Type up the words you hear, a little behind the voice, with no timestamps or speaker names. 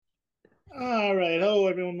All right, hello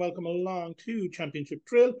everyone. Welcome along to Championship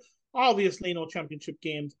Drill. Obviously, no championship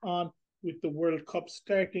games on with the World Cup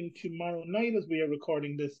starting tomorrow night as we are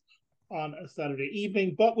recording this on a Saturday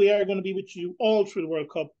evening. But we are going to be with you all through the World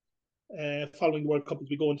Cup, following the World Cup as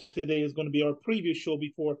we go. And today is going to be our preview show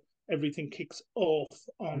before everything kicks off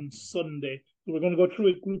on Sunday. So we're going to go through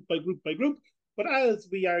it group by group by group. But as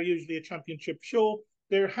we are usually a championship show,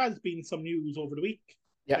 there has been some news over the week.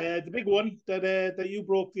 Yeah. The big one that you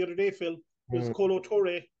broke the other day, Phil, was Mm. Colo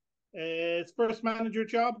Torre. His first manager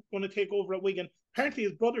job, going to take over at Wigan. Apparently,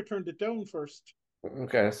 his brother turned it down first.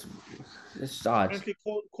 Okay, it's odd. Apparently,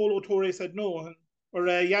 Colo Torre said no, or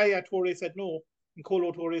Yaya Torre said no, and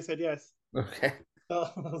Colo Torre said yes. Okay.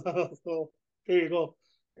 So there you go.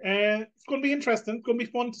 It's going to be interesting. It's going to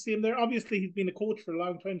be fun to see him there. Obviously, he's been a coach for a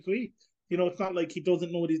long time, so it's not like he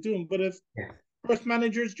doesn't know what he's doing. But if Yeah. first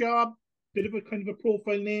manager's job, bit of a kind of a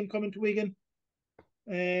profile name coming to Wigan.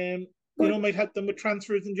 Good. Might help them with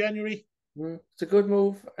transfers in January. It's a good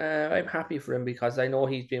move. I'm happy for him because I know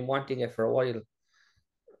he's been wanting it for a while.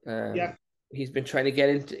 Yeah, He's been trying to get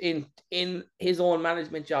into in his own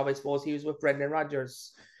management job. I suppose he was with Brendan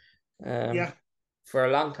Rodgers, um, yeah, for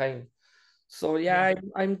a long time. So yeah,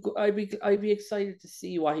 yeah, I'd be excited to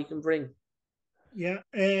see what he can bring. yeah.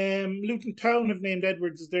 Luton Town have named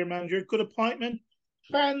Edwards as their manager. Good appointment.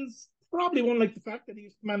 Fans probably won't like the fact that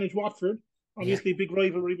he's managed Watford. Yeah, Obviously, a big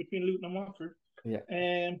rivalry between Luton and Watford.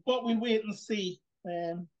 yeah, But we'll wait and see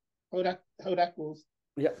how that goes.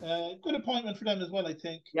 yeah, Good appointment for them as well, I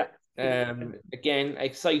think. yeah. Good appointment. Again,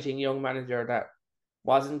 exciting young manager that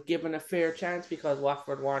wasn't given a fair chance because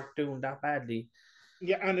Watford weren't doing that badly.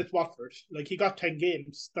 Yeah, and it's Watford. Like he got 10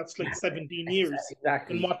 games. That's like 17 years in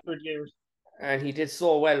Exactly. Watford years. And he did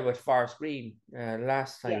so well with Forest Green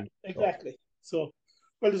last Yeah, time. So, exactly. So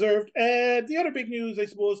well deserved. The other big news, I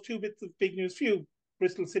suppose, two bits of big news. Few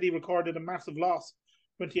Bristol City recorded a massive loss,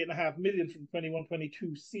 28.5 million from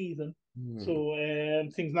 21-22 season. hmm, So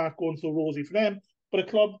things not going so rosy for them. But a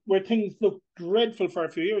club where things looked dreadful for a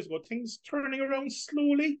few years ago, things turning around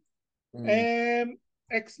slowly. hmm. Um,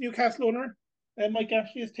 Ex Newcastle owner Mike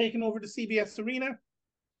Ashley has taken over the CBS Arena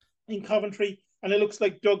in Coventry, and it looks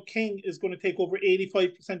like Doug King is going to take over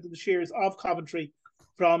 85% of the shares of Coventry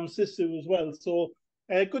from Sisu as well. So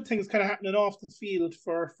good things kind of happening off the field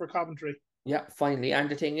for Coventry. Yeah, finally. And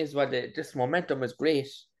the thing is, well, this momentum is great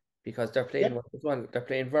because they're playing Yep. well as well. They're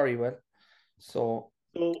playing very well. So,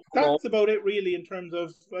 So who knows? that's about it really in terms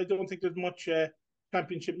of. I don't think there's much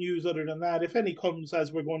championship news other than that. If any comes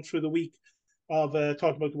as we're going through the week of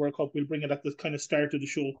talking about the World Cup, we'll bring it at the kind of start of the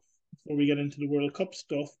show before we get into the World Cup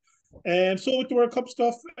stuff. So with the World Cup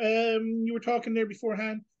stuff, you were talking there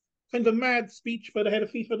beforehand. Kind of a mad speech by the head of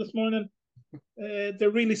FIFA this morning. They're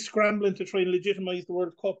really scrambling to try and legitimize the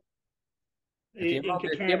World Cup The in the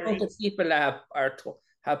Qatar. amount of people that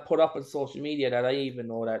have put up on social media that I even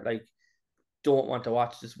know that like don't want to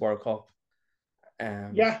watch this World Cup.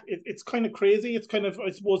 Um, Yeah, it's kind of crazy. It's kind of,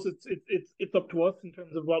 I suppose, it's up to us in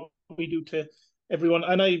terms of what we do to everyone.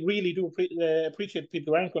 And I really do appreciate the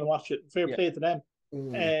people who aren't going to watch it. Fair yeah. play to them.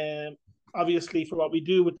 Mm, Um, Obviously, for what we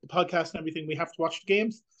do with the podcast and everything, we have to watch the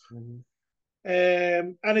games. mhm.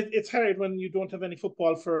 And it's hard when you don't have any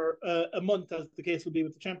football for a month, as the case will be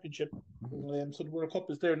with the championship. So the World Cup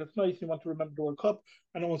is there, and it's nice. You want to remember the World Cup,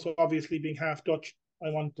 and also obviously being half Dutch, I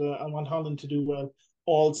want Holland to do well.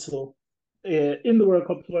 Also, in the World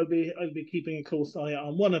Cup, so I'll be keeping a close eye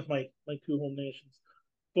on one of my two home nations.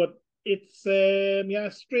 But it's a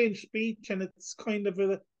strange speech, and it's kind of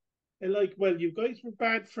like, well, you guys were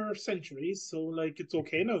bad for centuries, so like it's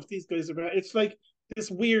okay now if these guys are bad. It's like this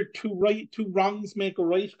weird two wrongs make a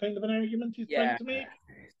right kind of an argument he's trying Yeah, to make,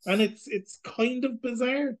 and it's it's kind of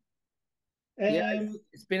bizarre. yeah, Um,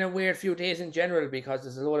 it's been a weird few days in general because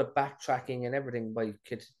there's a lot of backtracking and everything by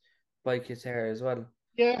Kit Hair as well.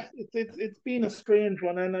 yeah, it's been a strange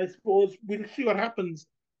one, and I suppose we'll see what happens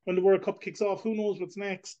when the World Cup kicks off. Who knows what's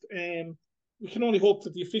next? We can only hope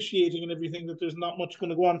that the officiating and everything that there's not much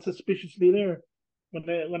going to go on suspiciously there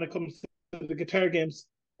when it comes to the Qatar games.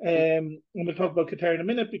 And we'll talk about Qatar in a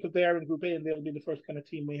minute because they are in Group A and they'll be the first kind of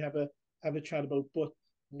team we have a chat about. But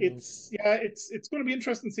Mm. it's going to be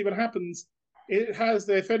interesting to see what happens. It has,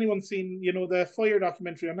 if anyone's seen, the Fire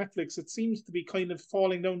documentary on Netflix, it seems to be kind of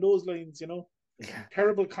falling down those lines. Yeah.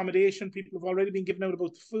 Terrible accommodation. People have already been given out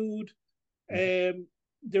about the food. Mhm.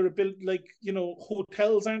 They're built like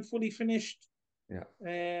hotels aren't fully finished.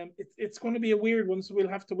 Yeah. It's going to be a weird one, so we'll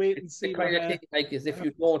have to wait It's and the see kind of thing like is what if you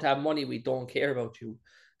happens. don't have money, we don't care about you.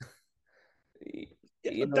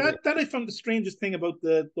 Yeah, You know, that I found the strangest thing about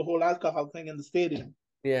the whole alcohol thing in the stadium.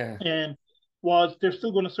 yeah. Um, was they're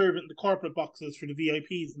still going to serve it in the corporate boxes for the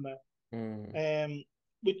VIPs and that.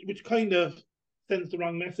 which kind of sends the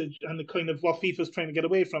wrong message, and the kind of what FIFA's trying to get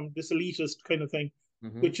away from, this elitist kind of thing,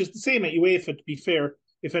 which is the same at UEFA, to be fair.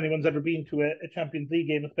 If anyone's ever been to a Champions League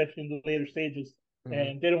game, especially in the later stages,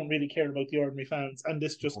 and they don't really care about the ordinary fans, and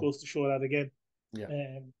this just goes to show that again.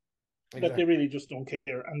 That they really just don't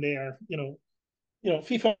care, and they are,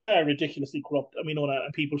 FIFA are ridiculously corrupt, and we know that,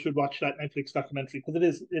 and people should watch that Netflix documentary because it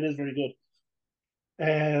is very good.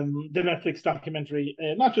 The Netflix documentary,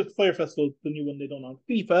 not just Fire Festival, the new one they done on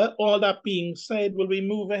FIFA. All that being said, will we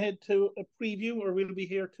move ahead to a preview, or will we be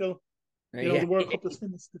here till the World Cup is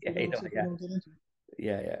finished?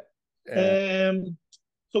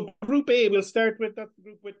 So Group A, we'll start with that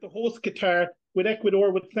group with the host Qatar, with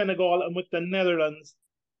Ecuador, with Senegal, and with the Netherlands.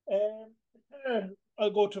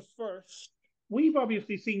 I'll go to first. We've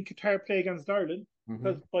obviously seen Qatar play against Ireland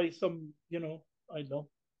because by some, I don't know,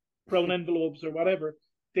 brown envelopes or whatever,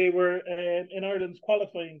 they were in Ireland's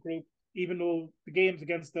qualifying group, even though the games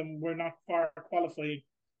against them were not far qualifying.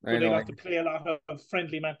 So they got to play a lot of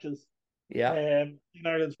friendly matches in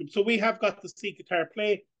Ireland's group. So we have got to see Qatar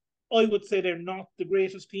play. I would say they're not the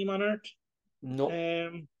greatest team on earth. No.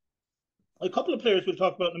 A couple of players we'll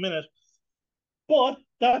talk about in a minute. But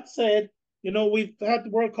that said, we've had the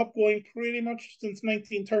World Cup going pretty much since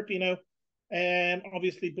 1930 now.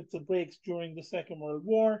 Obviously, bits of breaks during the Second World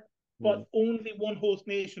War. But only one host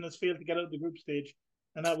nation has failed to get out of the group stage,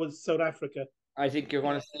 and that was South Africa. I think you're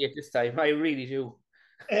going to see it this time. I really do.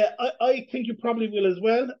 I think you probably will as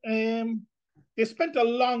well. They spent a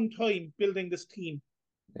long time building this team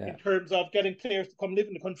in terms of getting players to come live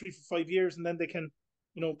in the country for 5 years, and then they can,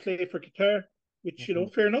 play for Qatar, which,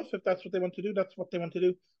 fair enough. If that's what they want to do, that's what they want to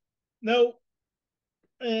do. Now,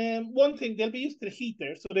 one thing, they'll be used to the heat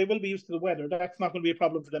there, so they will be used to the weather. That's not going to be a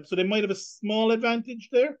problem for them. So they might have a small advantage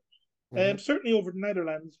there. Certainly over the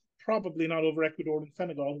Netherlands, probably not over Ecuador and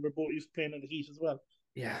Senegal, who are both used to playing in the heat as well.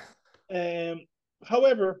 Yeah.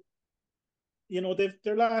 However,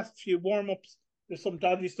 their last few warm-ups, there's some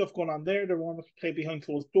dodgy stuff going on there. Their warm-ups play behind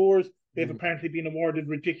closed doors. They've apparently been awarded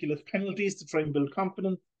ridiculous penalties to try and build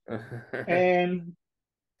confidence.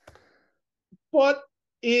 But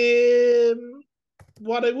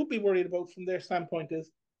what I would be worried about from their standpoint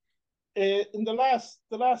is, in the last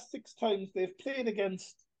 6 times they've played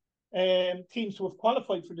against teams who have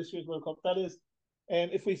qualified for this year's World Cup. That is,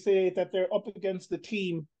 if we say that they're up against the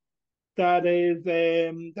team that is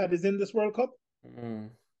in this World Cup,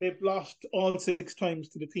 they've lost all 6 times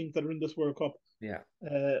to the teams that are in this World Cup. Yeah.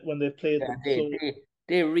 When they've played them.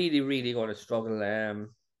 They're really, really going to struggle.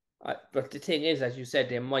 But the thing is, as you said,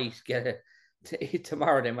 they might get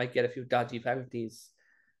tomorrow. They might get a few dodgy penalties.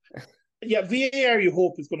 Yeah, VAR you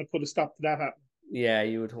hope is going to put a stop to that happening. Yeah,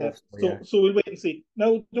 you would hope so we'll wait and see.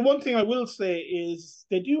 Now, the one thing I will say is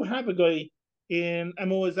they do have a guy in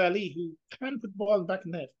Amoaz Ali who can put the ball back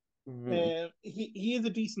in net. He is a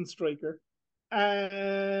decent striker.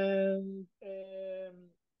 And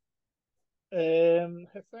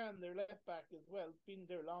Hassan, their left back as well, been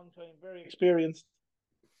there a long time, very experienced.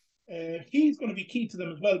 He's going to be key to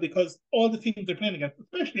them as well, because all the teams they're playing against,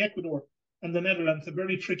 especially Ecuador and the Netherlands, are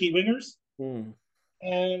very tricky wingers.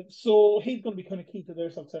 So he's going to be kind of key to their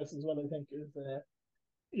success as well, I think,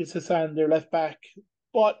 is Hassan, their left back.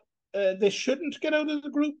 But they shouldn't get out of the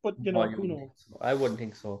group, but who knows? So. I wouldn't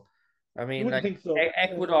think so. I mean, think so.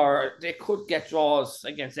 Ecuador, they could get draws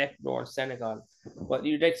against Ecuador and Senegal, but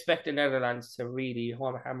you'd expect the Netherlands to really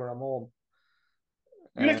hammer them home.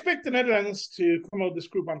 You'd expect the Netherlands to come out of this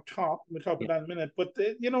group on top. We'll talk about that in a minute. But,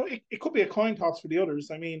 it could be a coin toss for the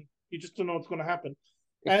others. I mean, you just don't know what's going to happen.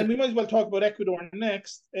 And we might as well talk about Ecuador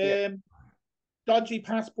next. Dodgy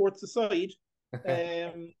passports aside,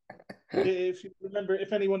 if you remember,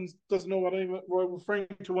 if anyone doesn't know what I'm referring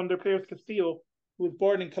to, one of their players, Castillo, who was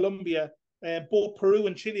born in Colombia, both Peru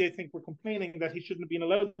and Chile, I think, were complaining that he shouldn't have been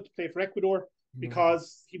allowed to play for Ecuador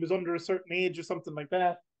because he was under a certain age or something like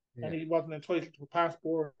that, and he wasn't entitled to a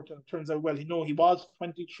passport. And it turns out, he was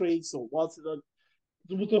 23, so it was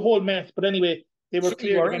a whole mess. But anyway, they were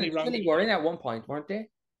cleared of any wrongdoing. Chile were in at one point, weren't they?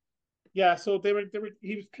 Yeah, so they were.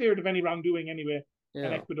 He was cleared of any wrongdoing anyway,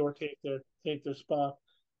 and Ecuador take their spot.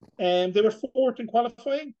 And they were 4th in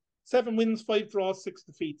qualifying, 7 wins, 5 draws, 6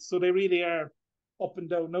 defeats. So they really are up and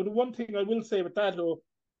down. Now, the one thing I will say with that, though,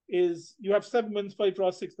 is you have 7 wins, 5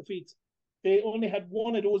 draws, 6 defeats. They only had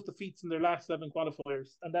 1 of those defeats in their last 7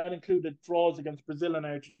 qualifiers, and that included draws against Brazil and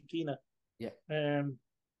Argentina. Yeah.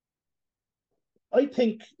 I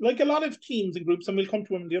think, like a lot of teams in groups, and we'll come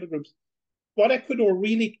to them in the other groups, what Ecuador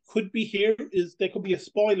really could be here is they could be a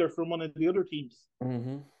spoiler from one of the other teams.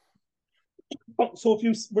 So if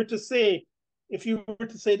you were to say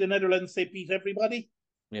the Netherlands, say, beat everybody,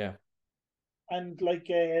 and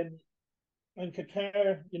and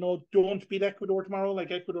Qatar, don't beat Ecuador tomorrow.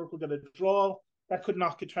 Like Ecuador could get a draw. That could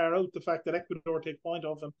knock Qatar out. The fact that Ecuador take point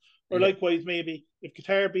off them, or Yeah. likewise maybe if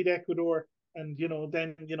Qatar beat Ecuador and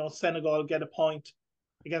then Senegal get a point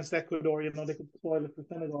against Ecuador, they could spoil it for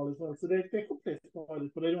Senegal as well. So they could play spoil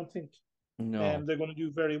it, but I don't think No. they're going to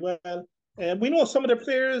do very well. We know some of their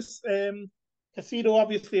players. Casido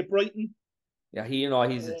obviously at Brighton. Yeah,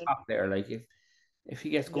 he's a top player. Like if he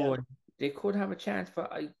gets going, they could have a chance.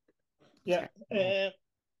 But yeah.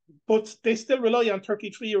 But they still rely on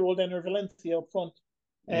 33-year-old Enner Valencia up front.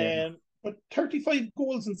 Yeah. But 35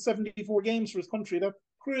 goals in 74 games for his country, that's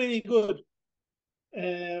pretty good.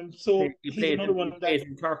 So he's another one that plays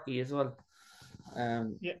in Turkey as well.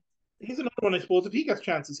 Yeah, he's another one, I suppose. If he gets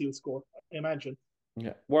chances, he'll score, I imagine.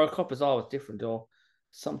 Yeah, World Cup is always different, though.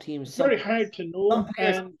 Some teams, it's very hard to know.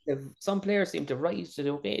 Some players seem to rise to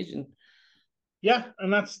the occasion. Yeah,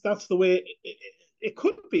 and that's the way it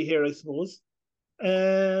could be here, I suppose.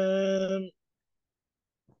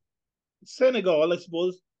 Senegal, I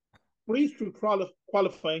suppose, breezed through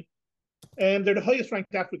qualifying, and they're the highest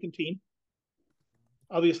ranked African team.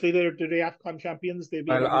 Obviously, they're the AFCON champions.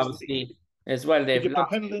 Obviously as well. They've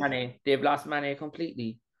lost Mane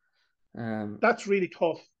completely. That's really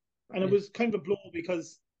tough, and it was kind of a blow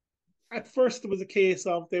because at first it was a case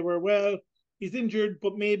of they were, well, he's injured,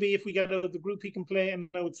 but maybe if we get out of the group he can play, and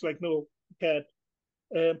now it's like, no, he can't.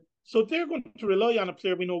 So they're going to rely on a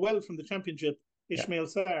player we know well from the Championship, Ismail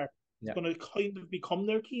Sarr. He's going to kind of become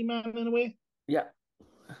their key man in a way. Yeah.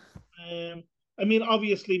 I mean,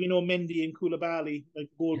 obviously we know Mendy and Koulibaly,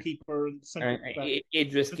 like goalkeeper and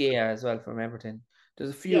Idris Gueye as well from Everton.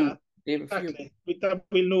 There's a few. Yeah, exactly. That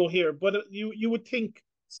we'll know here, but you would think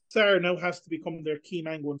Sarr now has to become their key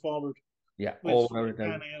man going forward. Yeah. Without a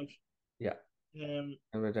doubt. Yeah.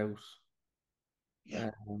 Without a doubt.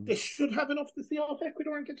 Yeah, they should have enough to see off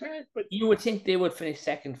Ecuador and Qatar, but you would think they would finish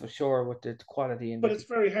second for sure with the quality. But it's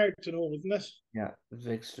very hard to know, isn't it? Yeah, it's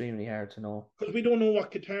extremely hard to know because we don't know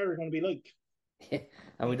what Qatar are going to be like. Yeah,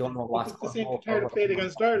 and we don't know what's the same Qatar that played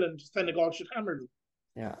against Ireland. Senegal should hammer them.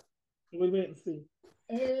 Yeah, so we'll wait and see.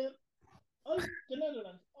 The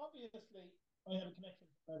Netherlands, obviously, I have a connection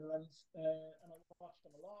to the Netherlands, and I watch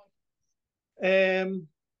them a lot.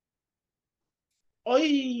 I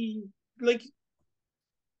like.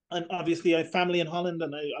 And obviously, I have family in Holland,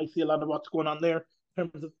 and I see a lot of what's going on there.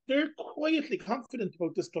 In terms of, they're quietly confident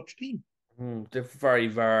about this Dutch team. They're very,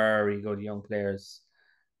 very good young players.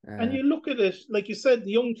 And you look at it, like you said,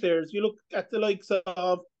 the young players. You look at the likes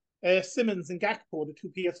of Simmons and Gakpo, the two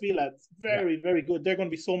PSV lads. Very, very good. They're going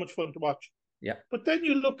to be so much fun to watch. Yeah. But then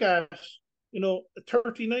you look at, a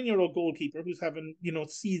 39-year-old goalkeeper who's having,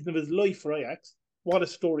 season of his life for Ajax. What a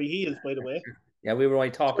story he is, by the way. Yeah, we were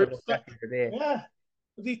only talking about that today. Yeah.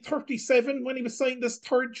 Was he 37 when he was signed as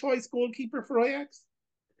third choice goalkeeper for Ajax?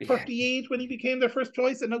 38 when he became their first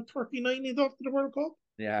choice, and now 39 he's off to the World Cup.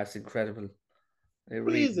 Yeah, it's incredible.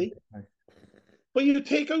 Crazy. Really, but you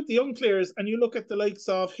take out the young players and you look at the likes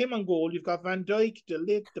of him on goal. You've got Van Dijk, De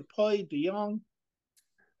Ligt, Depay, De Jong.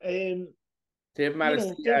 They've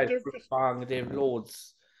managed they've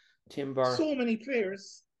loads. Timber. So many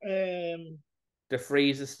players. De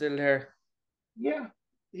Vries is still there. Yeah.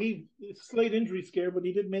 He slight injury scare, but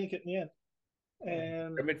he did make it in the end.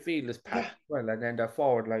 Their midfield is packed well, and then their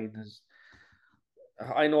forward line is.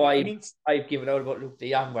 I know I've given out about Luuk de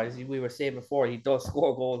Jong, but as we were saying before, he does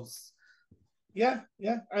score goals. Yeah,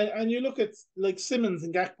 and you look at like Simmons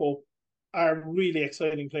and Gakpo are really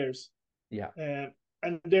exciting players. Yeah,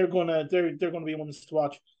 and they're gonna be ones to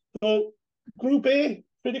watch. So, Group A,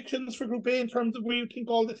 predictions for Group A in terms of where you think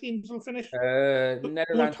all the teams will finish.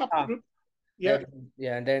 Netherlands top the group. Yeah,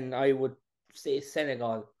 and then I would say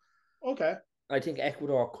Senegal. Okay. I think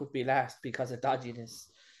Ecuador could be last because of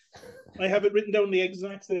dodginess. I have it written down the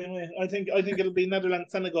exact same way. I think it'll be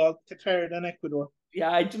Netherlands, Senegal, Qatar, then Ecuador.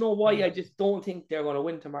 Yeah, I don't know why. I just don't think they're going to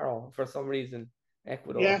win tomorrow for some reason.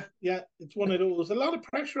 Ecuador. Yeah, it's one of those. A lot of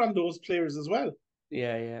pressure on those players as well.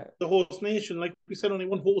 Yeah. The host nation, like we said, only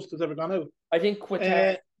one host has ever gone out. I think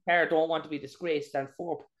Qatar don't want to be disgraced, and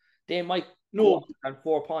they might. No, and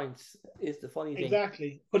 4 points is the funny thing.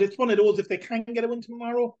 Exactly, but it's one of those. If they can get a win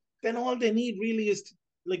tomorrow, then all they need really is to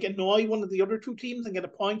annoy one of the other two teams and get a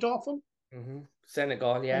point off them. Mm-hmm.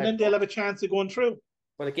 Senegal, yeah, and then they'll have a chance of going through.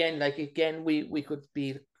 But again, we could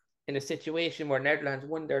be in a situation where Netherlands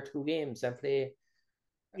won their 2 games and play.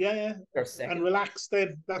 Yeah, and relax.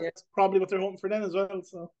 Then that's probably what they're hoping for then as well.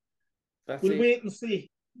 So we'll wait and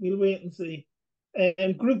see.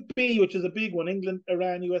 Group B, which is a big one, England,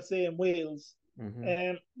 Iran, USA, and Wales.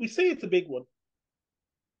 Mm-hmm. We say it's a big one.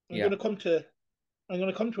 I'm going to come to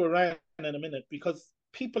Iran in a minute because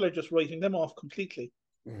people are just writing them off completely.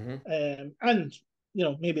 Mm-hmm. And,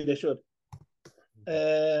 maybe they should.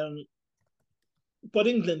 But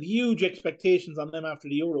England, huge expectations on them after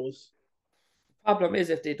the Euros. Problem is,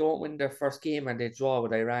 if they don't win their first game and they draw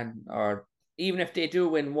with Iran, or even if they do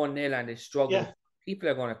win 1-0 and they struggle, people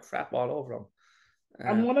are going to crap all over them.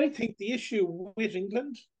 And what I think the issue with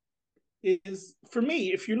England is, for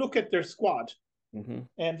me, if you look at their squad, and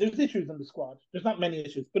there's issues in the squad. There's not many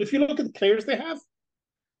issues. But if you look at the players they have,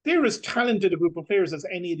 they're as talented a group of players as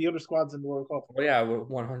any of the other squads in the World Cup. Oh, yeah,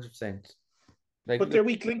 100%. But their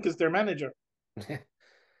weak link is their manager.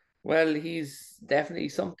 Well, he's definitely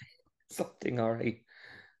something all right.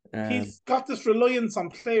 He's got this reliance on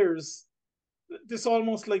players, this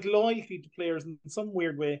almost like loyalty to players in some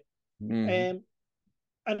weird way.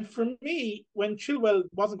 And for me, when Chilwell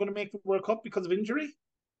wasn't going to make the World Cup because of injury,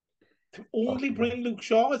 to only bring Luke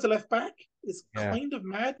Shaw as a left back is kind of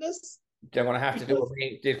madness. They're going to have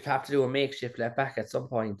to do a makeshift left back at some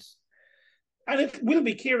point. And it will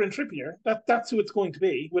be Kieran Trippier. That's who it's going to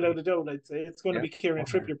be, without a doubt, I'd say. It's going to be Kieran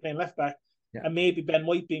Trippier playing left back. And maybe Ben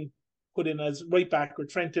White being put in as right back or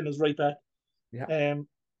Trent in as right back. And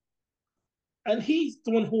he's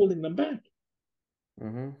the one holding them back.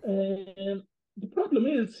 The problem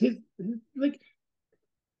is, his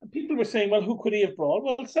people were saying, well, who could he have brought?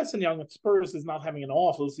 Well, Sessegnon at Spurs is not having an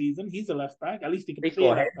awful season. He's a left back. At least he can play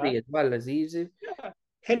left back. As well as easy. Yeah.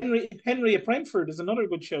 Henry at Brentford is another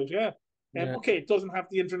good shout, Okay, it doesn't have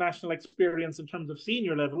the international experience in terms of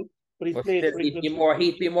senior level, but he's played for England.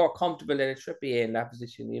 He'd be more comfortable than a Trippier in that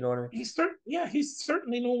position, you know what I mean? He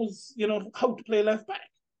certainly knows, how to play left back.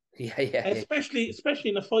 Especially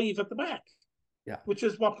in a 5 at the back. Which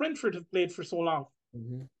is what Brentford have played for so long.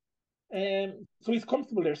 So he's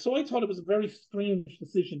comfortable there. So I thought it was a very strange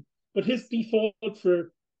decision. But his default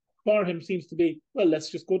for him seems to be, well, let's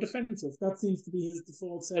just go defensive. That seems to be his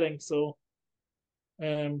default setting. So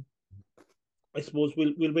I suppose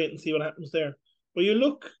we'll wait and see what happens there. But you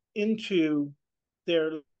look into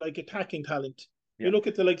their attacking talent. You look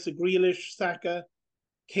at the likes of Grealish, Saka,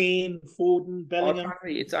 Kane, Foden, Bellingham.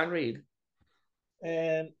 It's unreal.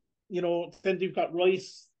 And then you've got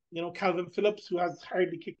Rice, Calvin Phillips, who has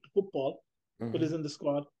hardly kicked the football, but is in the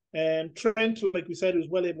squad. And Trent, like we said, who's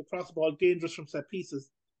well able to cross the ball, dangerous from set pieces.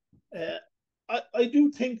 I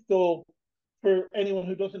do think, though, for anyone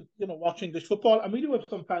who doesn't, watch English football, and we do have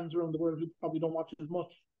some fans around the world who probably don't watch as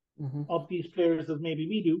much of these players as maybe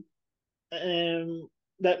we do,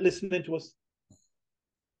 that listening to us,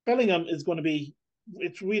 Bellingham is going to be,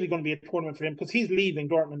 it's really going to be a tournament for him because he's leaving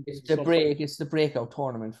Dortmund. It's the breakout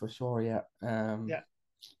tournament for sure, yeah.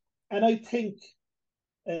 And I think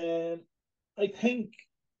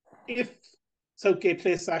if Southgate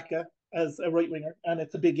plays Saka as a right winger, and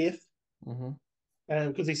it's a big if,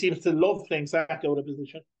 because he seems to love playing Saka out of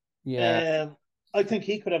position. I think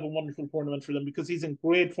he could have a wonderful tournament for them because he's in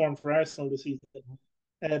great form for Arsenal this season.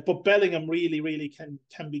 But Bellingham really, really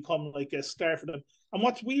can become like a star for them. And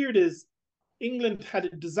what's weird is England had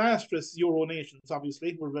a disastrous Euro nations,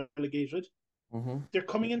 obviously, were relegated. They're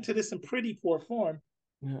coming into this in pretty poor form.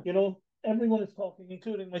 Everyone is talking,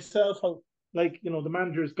 including myself, how the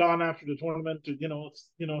manager's gone after the tournament.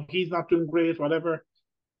 He's not doing great, whatever,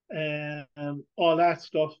 all that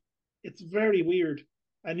stuff. It's very weird,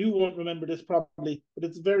 and you won't remember this probably, but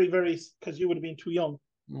it's very, very, because you would have been too young.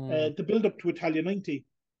 The build up to Italia '90.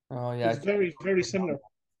 Oh yeah, it's very, very similar.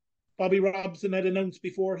 Bobby Robson had announced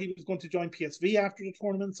before he was going to join PSV after the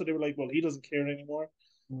tournament, so they were like, well, he doesn't care anymore.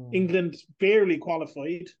 England barely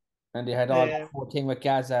qualified. And they had all that whole thing with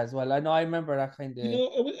Gaza as well. I remember that kind of...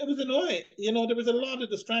 it was annoying. There was a lot of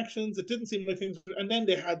distractions. It didn't seem like things... And then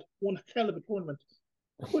they had one hell of a tournament.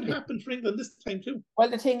 Could happen for England this time too. Well,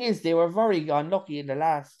 the thing is, they were very unlucky in the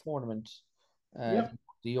last tournament, the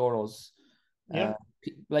Euros.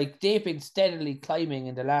 They've been steadily climbing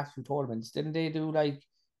in the last few tournaments. Didn't they do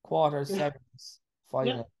quarters, semis,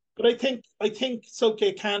 final? But I think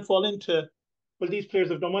Southgate can't fall into, well, these players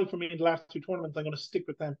have done well for me in the last two tournaments. I'm going to stick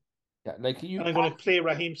with them. And I'm going to play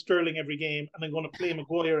Raheem Sterling every game, and I'm going to play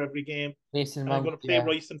Maguire every game. Mason and I'm going to play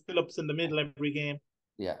Rice and Phillips in the middle every game.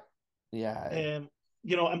 And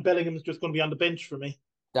Bellingham's just going to be on the bench for me.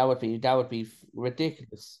 That would be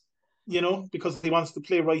ridiculous. Because he wants to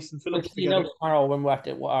play Rice and Phillips together. We'll see tomorrow when we're at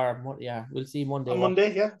it. We'll see Monday. On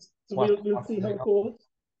Monday, So we'll see how it goes.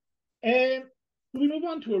 We move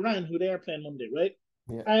on to Iran, who they are playing Monday, right?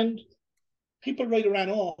 Yeah. And people write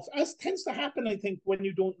Iran off, as tends to happen, I think, when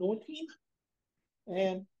you don't know a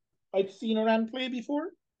team. I've seen Iran play before.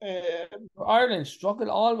 Ireland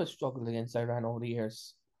always struggled against Iran over the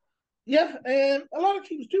years. A lot of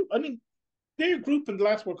teams do. I mean, Their group in the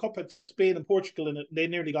last World Cup had Spain and Portugal in it, and they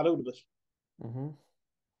nearly got out of it. Mm-hmm.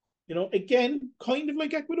 You know, again, kind of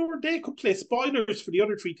like Ecuador, they could play spoilers for the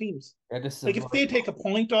other three teams. Yeah, this is like if they take a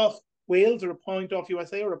point off Wales or a point off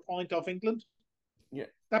USA or a point off England, yeah,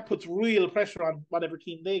 that puts real pressure on whatever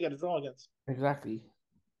team they get a draw against. exactly.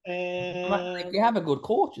 Like they Um, have a good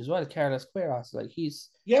coach as well, Carlos Queiroz. Like he's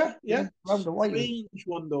around the while. strange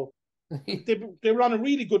one though. They were on a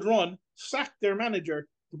really good run, sacked their manager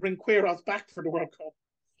to bring Queiroz back for the World Cup.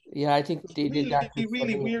 Yeah, I think they did that.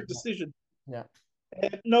 Really weird decision. Yeah.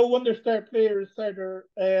 No wonder star player starter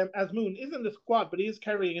Azmoun is in the squad, but he is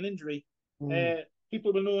carrying an injury.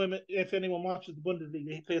 People will know him if anyone watches the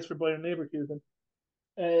Bundesliga. He plays for Bayern Leverkusen.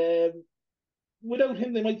 Without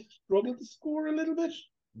him, they might struggle to score a little bit.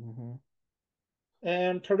 Mm-hmm.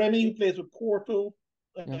 Taremi, who plays with Porto.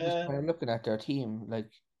 I'm just kind of looking at their team. Like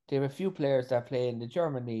they have a few players that play in the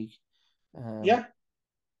German league. Bayer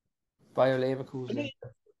Leverkusen.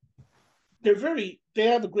 They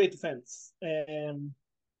have a great defense.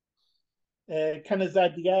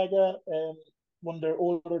 Canizad Diaga, one of their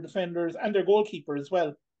older defenders, and their goalkeeper as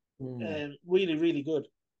well. Really, really good.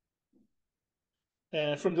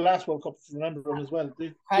 From the last World Cup, if you remember them as well.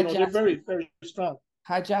 They're very, very strong.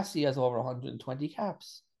 Hadjassi has over 120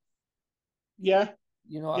 caps. Yeah.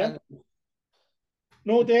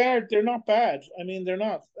 No, they are. They're not bad. I mean, they're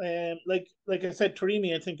not. Like I said,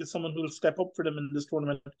 Taremi, I think, is someone who will step up for them in this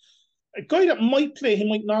tournament. A guy that might play, he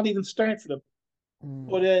might not even start for them.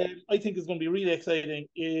 But I think is going to be really exciting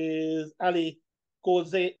is Ali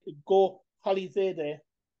Holizade,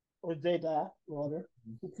 or Zeda rather,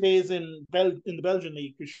 who plays in the Belgian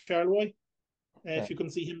league for Charleroi. If you can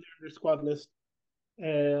see him there in their squad list,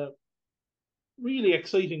 really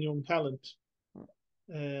exciting young talent.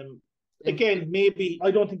 Again, maybe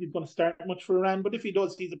I don't think he's going to start much for Iran, but if he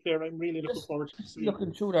does, he's a player I'm really looking forward to seeing.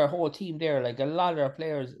 Looking through their whole team there, like a lot of their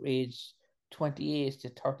players aged 28 to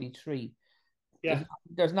 33. Yeah,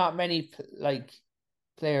 there's not many like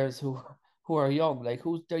players who are young. Like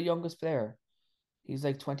who's their youngest player? He's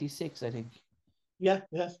like 26, I think. Yeah.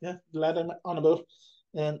 The lad I'm on about,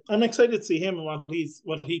 and I'm excited to see him and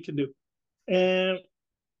what he can do.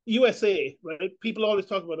 USA, right? People always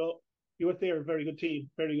talk about USA are a very good team.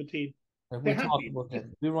 Like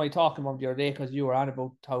we were only talking about the other day because you were on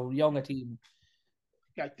about how young a team.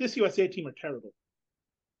 Yeah, this USA team are terrible.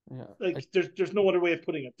 Yeah, like there's no other way of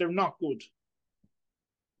putting it. They're not good.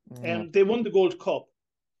 They won the Gold Cup,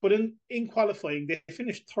 but in qualifying they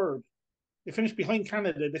finished third. They finished behind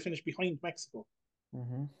Canada. They finished behind Mexico.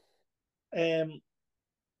 Mm-hmm.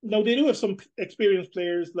 Now they do have some experienced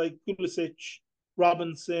players like Pulisic,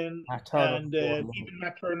 Robinson, and even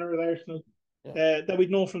Matt Turner at Arsenal that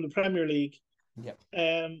we'd know from the Premier League. Yeah.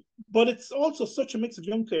 But it's also such a mix of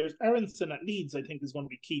young players. Aronson at Leeds, I think, is going to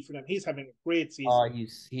be key for them. He's having a great season. Oh,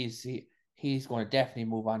 he's going to definitely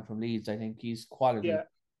move on from Leeds. I think he's quality. Yeah,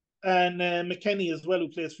 and McKennie as well, who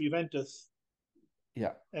plays for Juventus.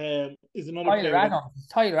 Yeah, is another player.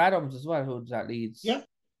 Tyler Adams as well, who's at Leeds. Yeah.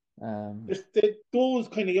 Those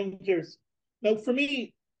kind of young players. Now, for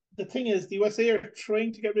me, the thing is, the USA are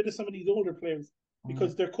trying to get rid of some of these older players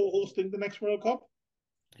because they're co-hosting the next World Cup.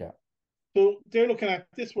 Yeah. So they're looking at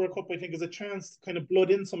this World Cup, I think, as a chance to kind of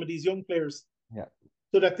blood in some of these young players. Yeah.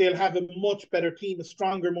 So that they'll have a much better team, a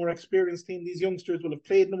stronger, more experienced team. These youngsters will have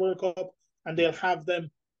played in the World Cup, and they'll have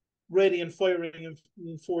them ready and firing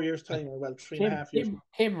in 4 years' time, or 3.5 years.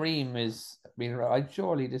 Tim Ream is been around.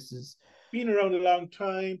 Surely this is been around a long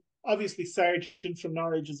time. Obviously, Sargent from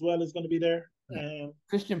Norwich as well is going to be there.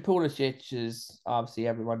 Christian Pulisic is obviously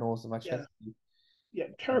everyone knows him at Chelsea. Yeah,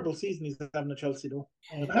 terrible season he's having at Chelsea though.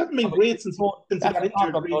 It hasn't been great since he got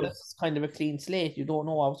injured. Really. This is kind of a clean slate. You don't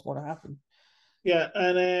know what's going to happen. Yeah,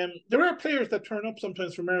 and there are players that turn up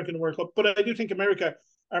sometimes for American World Cup, but I do think America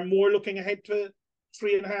are more looking ahead to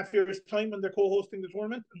 3.5 years' time when they're co-hosting the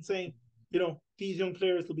tournament and saying, these young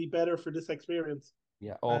players will be better for this experience.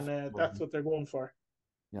 Yeah, and that's what they're going for.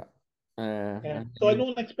 Yeah. So I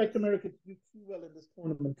don't expect America to do too well in this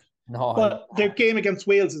tournament. No, but their game against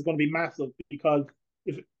Wales is going to be massive because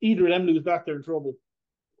if either of them lose that, they're in trouble.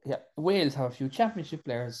 Yeah, Wales have a few championship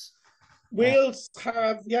players. Wales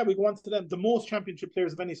have, we go on to them, the most championship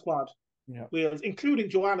players of any squad. Yeah. Wales, including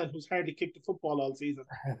Joe Allen, who's hardly kicked a football all season.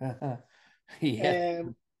 Yeah.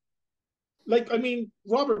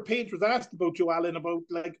 Robert Page was asked about Joe Allen about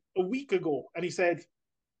a week ago, and he said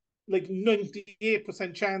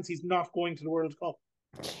 98% chance he's not going to the World Cup.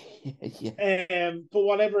 Yeah. But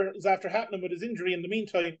whatever is after happening with his injury in the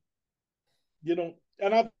meantime,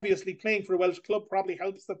 and obviously playing for a Welsh club probably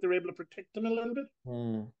helps that they're able to protect him a little bit.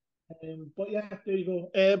 But yeah, there you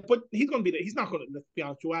go. But he's going to be there. He's not going to, let's be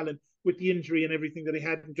honest, Joe Allen, with the injury and everything that he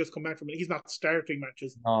had and just come back from it, he's not starting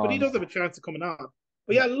matches. But No, he does have no. a chance of coming on.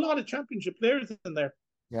 But Yeah, yeah, a lot of championship players in there.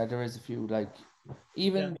 yeah, there is a few like Yeah.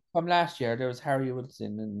 even from last year there was Harry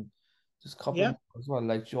Wilson and just a couple Yeah. more as well,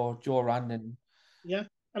 like Joe Randon. Yeah.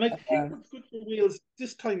 And I think Uh, what's good for Wales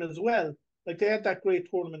this time as well, like they had that great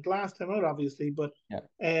tournament last time out, obviously, but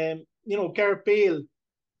yeah, Gareth Bale,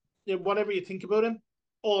 whatever you think about him,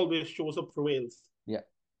 always shows up for Wales. yeah,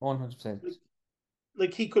 100%.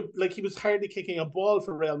 Like he was hardly kicking a ball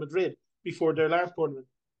for Real Madrid before their last tournament.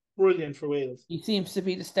 Brilliant for Wales. He seems to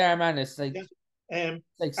be the star man. It's Yeah.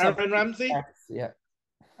 like something. Aaron Ramsey, Yeah.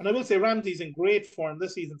 and I will say Ramsey's in great form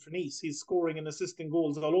this season for Nice. He's scoring and assisting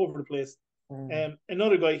goals all over the place. Mm.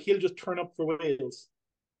 Another guy, he'll just turn up for Wales.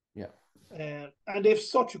 Yeah. And they have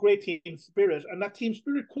such a great team spirit, and that team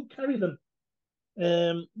spirit could carry them.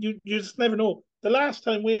 You just never know. The last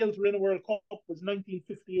time Wales were in a World Cup was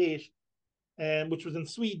 1958, which was in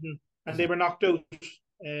Sweden, and they were knocked out.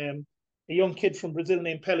 A young kid from Brazil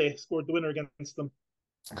named Pele scored the winner against them.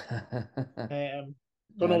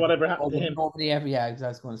 Don't know whatever happened to him. Nobody ever, yeah, I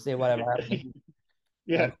was going to say whatever happened.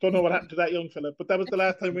 Yeah, don't know what happened to that young fella, but that was the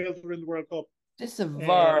last time Wales were in the World Cup. This is a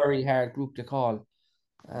very hard group to call.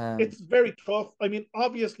 It's very tough. I mean,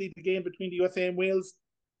 obviously, the game between the USA and Wales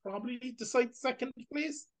probably decides second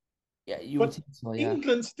place. Yeah, you but would think so, yeah.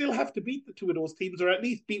 England still have to beat the two of those teams, or at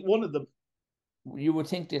least beat one of them. You would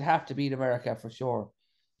think they'd have to beat America for sure.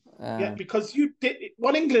 Yeah, because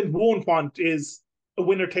what England won't want is a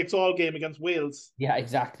winner takes all game against Wales. Yeah,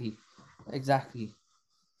 exactly. Like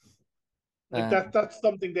that's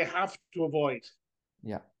something they have to avoid.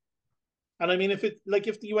 Yeah. And I mean, if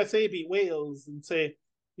the USA beat Wales and say,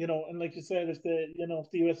 and like you said, if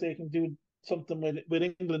the USA can do something with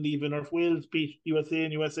England even, or if Wales beat USA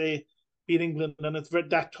and USA beat England, and it's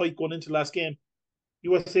that tight going into the last game,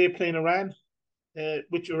 USA playing Iran,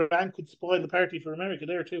 which Iran could spoil the party for America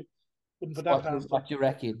there too. Wouldn't put that past them. What you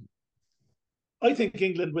reckon? I think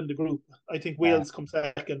England win the group. I think Wales come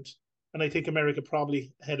second, and I think America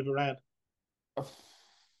probably ahead of Iran.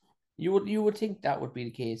 You would think that would be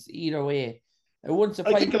the case either way. It wouldn't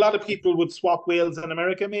surprise. I think a lot of people would swap Wales and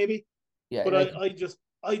America maybe. Yeah, but I just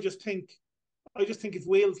think if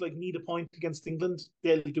Wales need a point against England,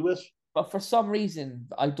 they'll do it. But for some reason,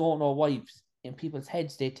 I don't know why, in people's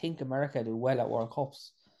heads they think America do well at World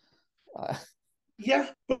Cups. Yeah,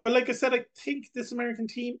 but like I said, I think this American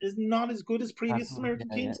team is not as good as previous American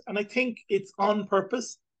teams, and I think it's on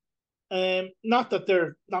purpose. Not that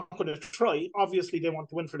they're not going to try. Obviously, they want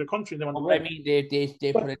to win for the country. They want to win. I mean,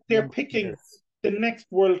 they put it. They're picking the next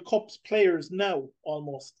World Cup's players now,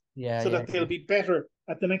 almost. Yeah. So that they'll be better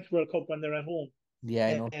at the next World Cup when they're at home. Yeah,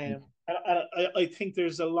 I know. I think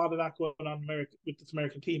there's a lot of that going on with this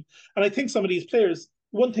American team, and I think some of these players.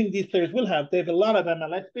 One thing these players will have, they have a lot of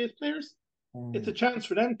MLS-based players. It's a chance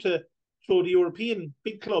for them to show the European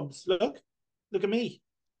big clubs, look at me.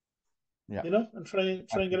 Yeah. And try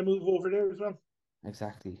and get a move over there as well.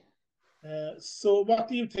 Exactly. So what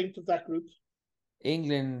do you think of that group?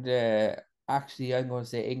 England, actually, I'm going to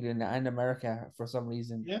say England and America for some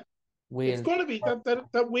reason. Yeah. Wales. It's going to be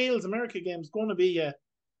that Wales-America game is going to be a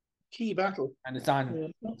key battle. And it's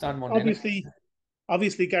on Monday.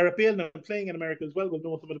 Obviously, Gareth Bale now playing in America as well will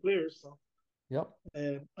know some of the players. So. Yep.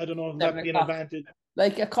 I don't know if that'd be an advantage.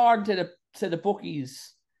 Like according to the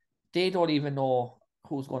bookies, they don't even know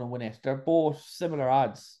who's going to win it. They're both similar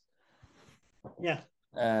odds. Yeah.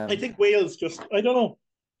 I think Wales I don't know.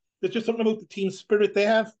 There's just something about the team spirit they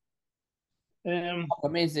have.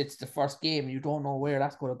 Problem is, it's the first game. You don't know where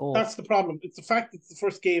that's going to go. That's the problem. It's the fact that the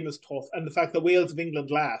first game is tough, and the fact that Wales of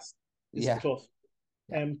England last is tough.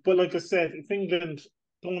 But like I said,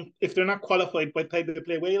 if they're not qualified by the time they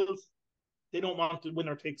play Wales, they don't want the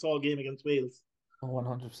winner takes all game against Wales.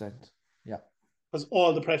 100%. Yeah. Because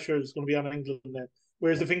all the pressure is going to be on England then.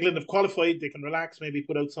 Whereas if England have qualified, they can relax, maybe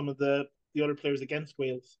put out some of the other players against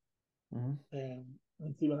Wales. And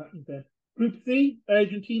see what happens then. Group C,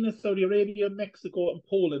 Argentina, Saudi Arabia, Mexico, and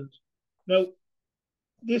Poland. Now,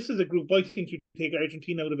 this is a group I think you take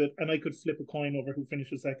Argentina out of it, and I could flip a coin over who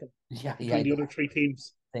finishes second. Between the other three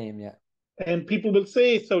teams. Same, yeah. And people will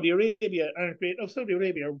say Saudi Arabia aren't great. No, Saudi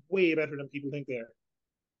Arabia are way better than people think they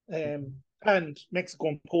are. And Mexico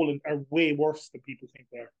and Poland are way worse than people think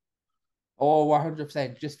they are. Oh,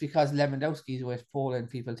 100%. Just because Lewandowski's with Poland,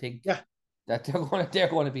 people think that they're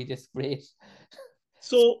going to be this great.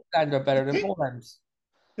 So and they're better than Poland.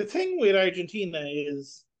 The thing with Argentina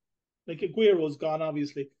is, Aguero's gone,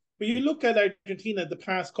 obviously. But you look at Argentina, the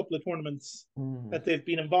past couple of tournaments that they've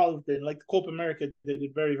been involved in, like the Copa America, they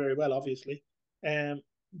did very, very well, obviously.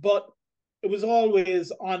 but it was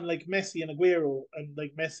always on like Messi and Aguero, and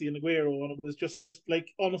it was just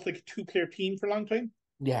like almost like a two-player team for a long time.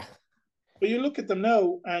 Yeah. But you look at them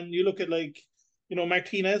now, and you look at like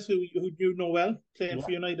Martinez, who you know well, playing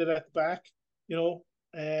for United at the back.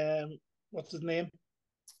 What's his name?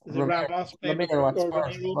 Is it Ramos playing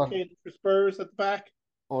Ramiro playing for Spurs at the back?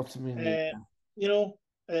 Ultimately,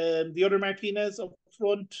 the other Martinez up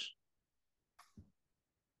front.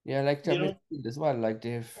 Yeah, like their midfield as well. Like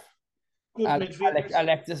they've good midfielders.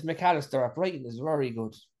 Alexis McAllister at Brighton is very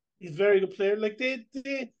good. He's a very good player. Like they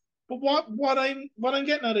but what I'm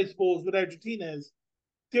getting at, I suppose, with Argentina is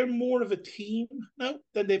they're more of a team now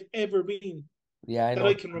than they've ever been. Yeah, I know. That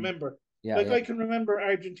I can remember. Yeah, I can remember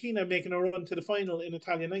Argentina making a run to the final in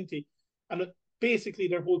Italia '90, and basically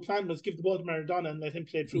their whole plan was give the ball to Maradona and let him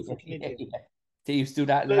play through for Canadian. Yeah. They used to do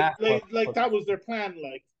that like that was their plan.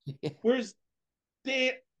 Like, whereas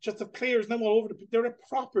they just have players now all over they're a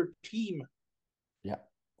proper team. Yeah.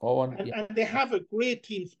 And they have a great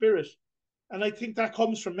team spirit. And I think that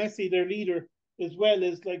comes from Messi, their leader, as well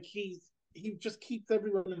as like he just keeps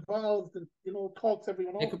everyone involved and talks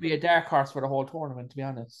everyone up. It could be a dark horse for the whole tournament, to be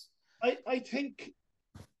honest. I think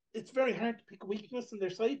it's very hard to pick a weakness in their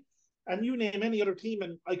side. And you name any other team,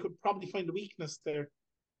 and I could probably find a weakness there,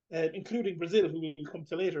 including Brazil, who we'll come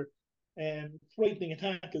to later. Frightening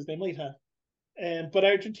attack as they might have. But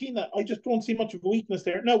Argentina, I just don't see much of a weakness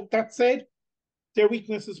there. Now, that said, their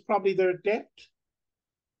weakness is probably their depth.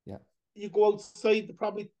 Yeah. You go outside the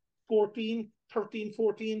probably 14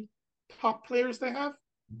 top players they have.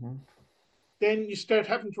 Mm-hmm. Then you start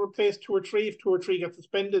having to replace two or three. If two or three get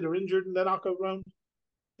suspended or injured in the knockout round,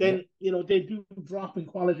 then they do drop in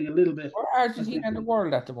quality a little bit. Or Argentina in the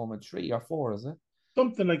world at the moment, 3 or 4, is it?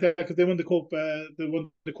 Something like that, because they won the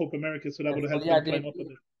Copa America, so that would have helped them climb up a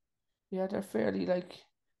bit. Yeah, they're fairly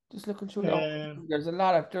just looking through. There's a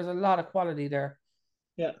lot of quality there.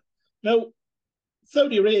 Yeah. Now,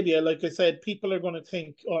 Saudi Arabia, like I said, people are going to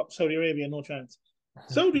think, oh, Saudi Arabia, no chance.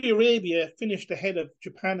 Saudi Arabia finished ahead of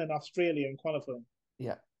Japan and Australia in qualifying.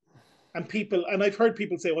 Yeah. And I've heard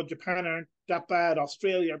people say, well, Japan aren't that bad,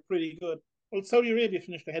 Australia are pretty good. Well, Saudi Arabia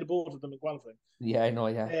finished ahead of both of them in qualifying. Yeah, I know,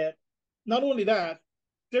 yeah. Not only that,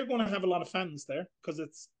 they're going to have a lot of fans there because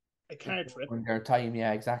it's a car trip. In their time,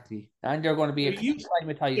 yeah, exactly. And they're going to be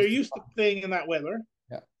acclimatized. They're used to playing in that weather.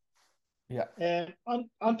 Yeah. And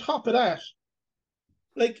on top of that,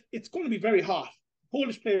 like, it's going to be very hot.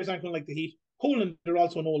 Polish players aren't going to like the heat. Poland are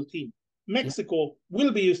also an old team. Mexico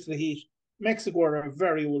will be used to the heat. Mexico are a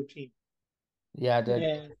very old team. Yeah,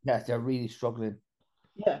 they're really struggling.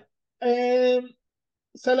 Yeah.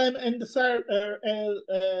 Salam and Dasari,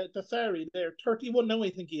 they're 31 now,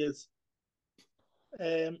 I think he is.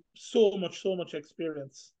 So much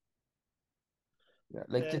experience. Yeah,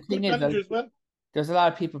 like the thing is, there's a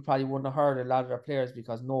lot of people probably wouldn't have heard a lot of their players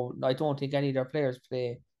because I don't think any of their players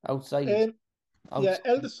play outside. Yeah,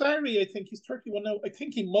 El Dasari, I think he's 31 now. I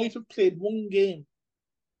think he might have played one game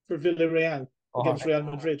for Villarreal against Real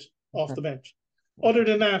Madrid off the bench. Other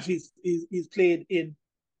than that, he's played in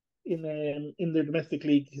the domestic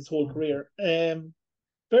league his whole career.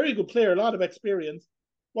 Very good player, a lot of experience.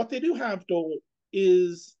 What they do have though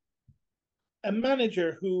is a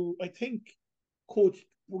manager who I think coached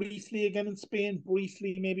briefly again in Spain,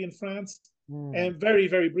 briefly maybe in France, and very,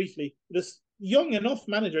 very briefly. This young enough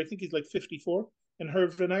manager, I think he's like 54, and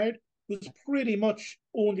Hervé Renard, who's pretty much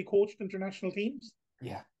only coached international teams.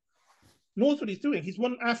 Yeah. Knows what he's doing. He's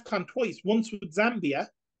won AFCON twice, once with Zambia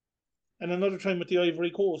and another time with the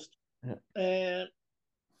Ivory Coast. Yeah.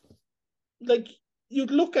 Like,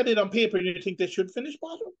 you'd look at it on paper and you think they should finish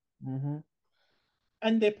bottom. Mm-hmm.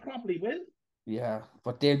 And they probably will. Yeah,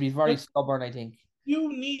 but they'll be very stubborn, I think.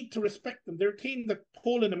 You need to respect them. They're a team that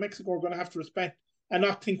Poland and Mexico are going to have to respect and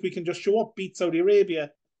not think we can just show up, beat Saudi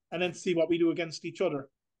Arabia, and then see what we do against each other.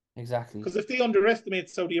 Exactly. Because if they underestimate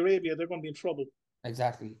Saudi Arabia, they're going to be in trouble.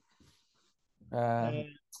 Exactly.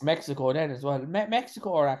 Mexico then as well.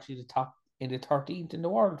 Mexico are actually the top in the 13th in the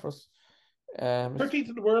world for us. 13th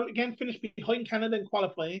in the world, again, finished behind Canada in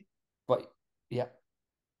qualifying. But, yeah.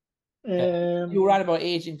 You were right about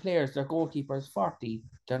aging players. Their goalkeeper is 40.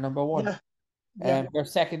 They're number one. Yeah. Their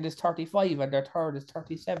second is 35 and their third is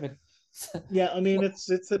 37. Yeah, I mean,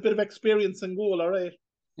 it's a bit of experience in goal, all right.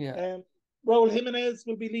 Yeah. Raul Jimenez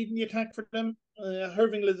will be leading the attack for them.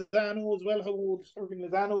 Hirving Lozano as well. How old Hirving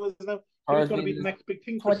Lozano is now? He's going to be the next big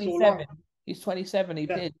thing for so long. He's 27. He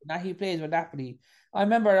plays with Napoli. I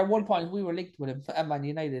remember at one point we were linked with him at Man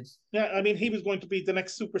United. Yeah, I mean, he was going to be the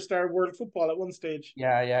next superstar of world football at one stage.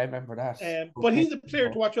 Yeah, I remember that. But he's a player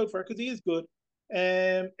to watch out for because he is good.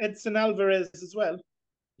 Edson Alvarez as well.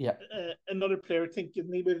 Yeah. Another player, I think,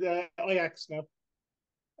 isn't he with Ajax now?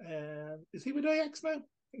 Is he with Ajax now?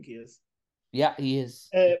 I think he is. Yeah, he is.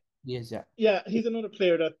 Uh, He is, yeah. yeah, he's another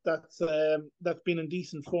player that's been in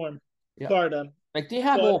decent form Yeah. for them. Like they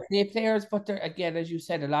have But okay players, but they're again, as you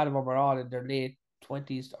said, a lot of them are all in their late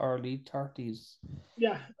 20s, early 30s.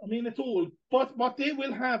 yeah, I mean it's old. But what they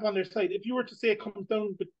will have on their side, if you were to say it comes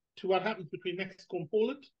down to what happens between Mexico and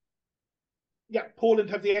Poland, yeah, Poland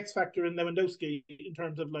have the X factor in Lewandowski in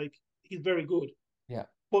terms of like he's very good. Yeah.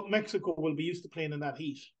 But Mexico will be used to playing in that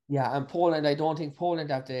heat. Yeah, and Poland, I don't think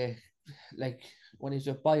Poland have the like when he's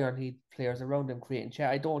with Bayern, he players around him creating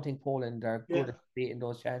chance. I don't think Poland are Yeah, good at creating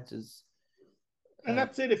those chances. and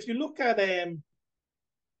that's it. If you look at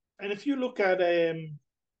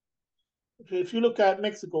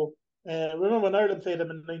Mexico, remember when Ireland played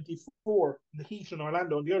them in '94, the heat in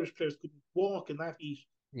Orlando, and the Irish players couldn't walk in that heat,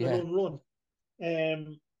 let Yeah. alone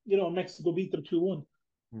run. Mexico beat them 2-1.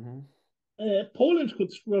 Mm-hmm. Poland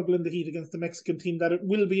could struggle in the heat against the Mexican team that it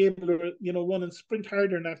will be able to, run and sprint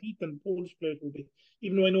harder in that heat than Polish players will be.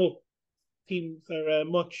 Even though I know teams are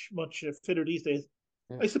much fitter these days.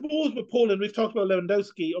 Yeah. I suppose with Poland, we've talked about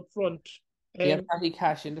Lewandowski up front. They have Matty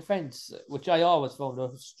Cash in defence, which I always found a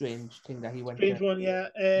strange thing that he went Strange there. one, yeah.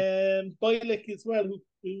 Bielik as well,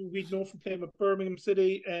 who we know from playing with Birmingham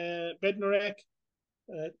City. Bednarek,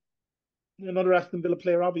 another Aston Villa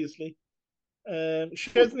player, obviously.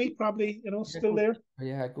 Szczesny, probably, still there.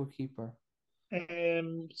 Yeah, good keeper.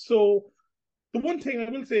 So the one thing I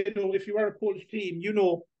will say, though, if you are a Polish team,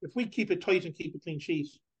 if we keep it tight and keep a clean sheet,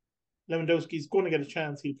 Lewandowski's going to get a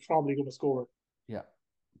chance. He's probably going to score. Yeah,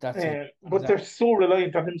 that's it. But they're so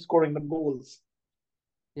reliant on him scoring the goals.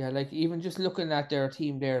 Yeah, like even just looking at their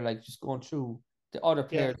team there, like just going through the other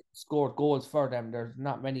players scored goals for them. There's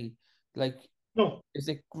not many. Like, no, is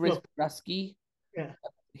it Grisbaski? Yeah,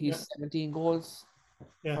 he's 17 goals.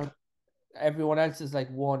 Yeah, everyone else is like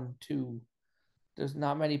 1, 2. There's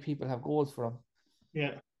not many people have goals for him.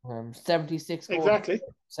 Yeah. 76 goals. Exactly.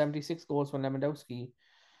 76 goals from Lewandowski.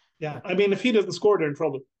 Yeah, I mean, if he doesn't score, they're in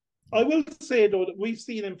trouble. I will say, though, that we've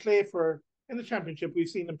seen him play in the Championship, we've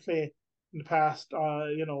seen him play in the past.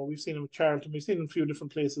 We've seen him with Charlton, we've seen him in a few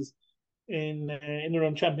different places in their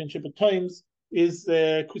own Championship at times. Is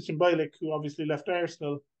Christian Bielik, who obviously left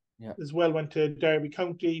Arsenal, as well, went to Derby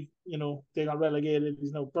County. They got relegated.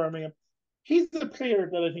 He's now Birmingham. He's a player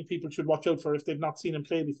that I think people should watch out for if they've not seen him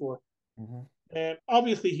play before. Mm-hmm.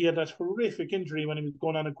 Obviously, he had that horrific injury when he was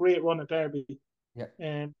going on a great run at Derby.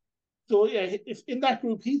 Yeah. So, yeah, if in that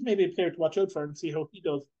group, he's maybe a player to watch out for and see how he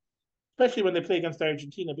does, especially when they play against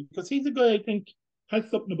Argentina, because he's a guy I think has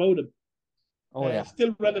something about him. Oh, yeah.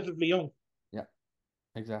 Still relatively young. Yeah,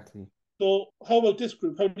 exactly. So, how about this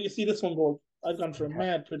group? How do you see this one go? I've gone for a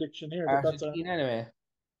mad prediction here. Argentina, anyway.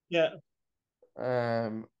 Yeah.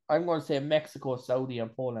 I'm going to say Mexico, Saudi,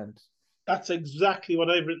 and Poland. That's exactly what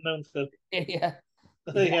I've written down, Phil. Yeah.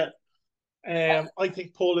 I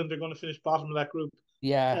think Poland are going to finish bottom of that group.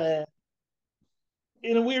 Yeah.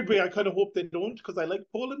 In a weird way, I kind of hope they don't, because I like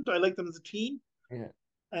Poland. I like them as a team. Yeah.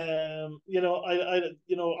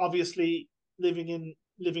 Obviously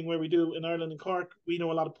living where we do in Ireland and Cork, we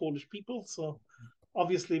know a lot of Polish people. So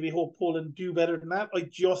obviously we hope Poland do better than that. I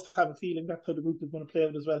just have a feeling that's how the group is going to play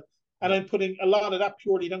out as well. And I'm putting a lot of that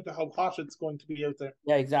purely down to how hot it's going to be out there.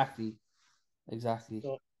 Yeah, exactly.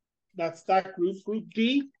 So that's that group. Group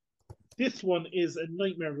D, this one is a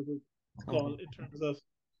nightmare of a group called in terms of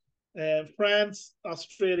France,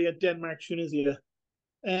 Australia, Denmark, Tunisia.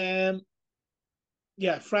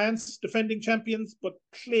 France, defending champions, but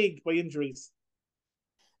plagued by injuries.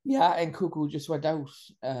 Yeah, and Cuckoo just went out.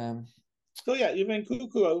 So, you've been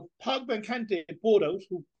Cuckoo out. Pogba and Kante both out,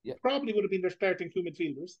 who probably would have been their starting two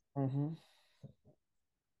midfielders. Mm-hmm.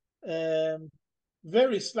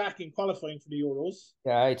 Very slack in qualifying for the Euros.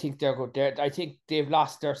 Yeah, I think they're good. I think they've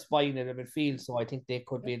lost their spine in the midfield, so I think they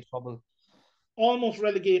could be in trouble. Almost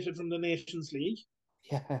relegated from the Nations League.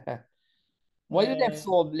 Yeah. Why do they have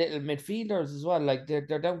so little midfielders as well? Like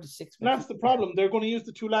they're down to 6. That's the problem. They're going to use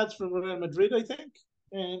the two lads from Real Madrid, I think.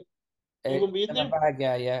 They're going to be in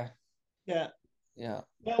there. Yeah.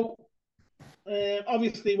 Now,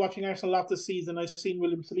 obviously, watching Arsenal a lot this season, I've seen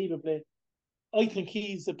William Saliba play. I think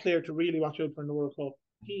he's a player to really watch out for in the World Cup.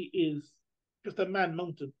 He is just a man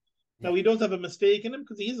mountain. Now, he does have a mistake in him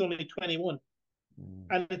because he is only 21.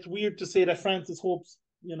 And it's weird to say that France's hopes,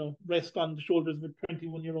 rest on the shoulders of a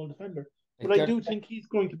 21-year-old defender. But I do think he's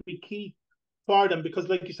going to be key for them because,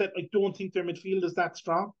 like you said, I don't think their midfield is that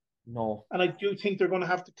strong. No. And I do think they're going to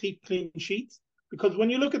have to keep clean sheets because when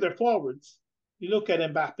you look at their forwards, you look at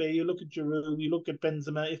Mbappe, you look at Giroud, you look at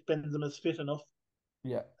Benzema, if Benzema's fit enough.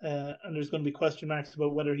 Yeah. And there's going to be question marks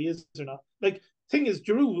about whether he is or not. Like, thing is,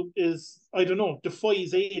 Giroud is, I don't know,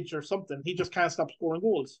 defies age or something. He just can't stop scoring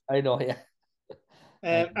goals. I know, yeah.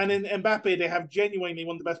 And in Mbappe, they have genuinely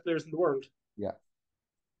one of the best players in the world. Yeah.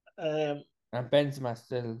 Um, And Benzema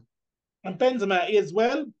still. and Benzema is,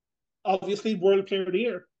 well, obviously world player of the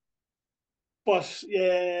year. But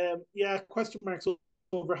yeah, question marks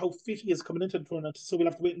over how fit he is coming into the tournament. So we'll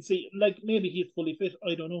have to wait and see. Like, maybe he's fully fit.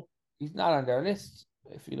 I don't know. He's not on their list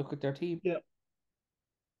if you look at their team. Yeah.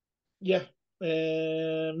 Yeah.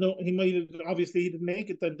 No, he might have, obviously he didn't make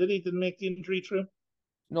it then, did he? Didn't make the injury through.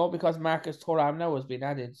 No, because Marcus Thuram now has been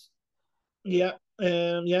added. Yeah.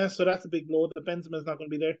 Yeah, so that's a big blow that Benzema's not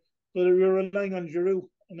going to be there. So you're relying on Giroud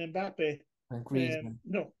and Mbappe. And Griezmann.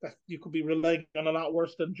 No, that you could be relying on a lot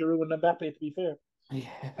worse than Giroud and Mbappe, to be fair.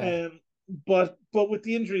 Yeah. But with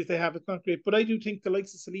the injuries they have, it's not great. But I do think the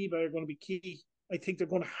likes of Saliba are going to be key. I think they're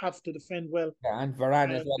going to have to defend well. Yeah, and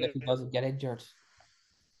Varane as And well if he doesn't get injured.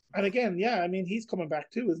 and again, yeah, I mean he's coming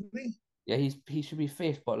back too, isn't he? Yeah, he should be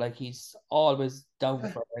fit, but like he's always down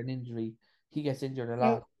Yeah. for an injury. He gets injured a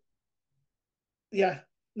Now, lot. yeah.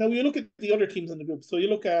 Now you look at the other teams in the group. So you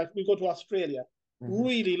look at we go to Australia. Mm-hmm.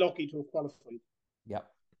 Really lucky to have qualified. Yeah.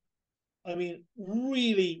 I mean,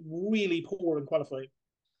 really, really poor in qualifying.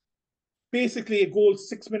 Basically, a goal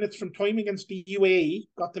 6 minutes from time against the UAE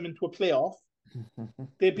got them into a playoff.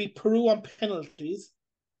 They beat Peru on penalties.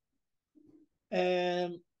 We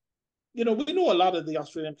know a lot of the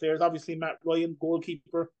Australian players. Obviously, Matt Ryan,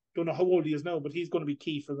 goalkeeper. Don't know how old he is now, but he's going to be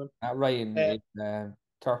key for them. Ryan is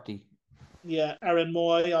 30. Yeah, Aaron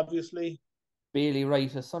Moy, obviously. Bailey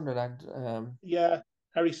Wright at Sunderland. Yeah,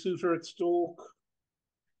 Harry Suter at Stoke.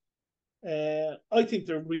 I think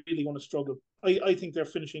they're really going to struggle. I think they're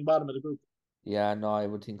finishing bottom of the group. Yeah, no, I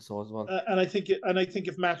would think so as well. And I think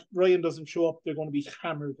if Matt Ryan doesn't show up, they're going to be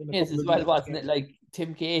hammered. Yes, as well, wasn't it? Like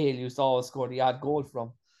Tim Cahill used to always score the odd goal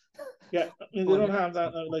from. Yeah, I mean, they don't have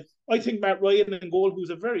that now. Like, I think Matt Ryan in goal,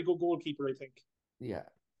 who's a very good goalkeeper, I think. Yeah.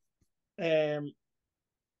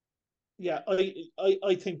 Yeah,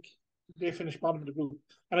 I think they finish bottom of the group.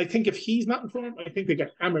 And I think if he's not in form, I think they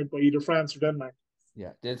get hammered by either France or Denmark.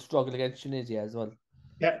 Yeah, they'll struggle against Tunisia as well.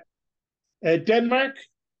 Yeah. Denmark,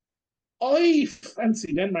 I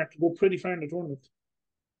fancy Denmark to go pretty far in the tournament.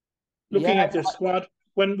 Looking at their squad,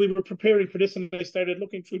 when we were preparing for this and I started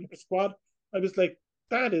looking through their squad, I was like,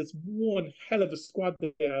 that is one hell of a squad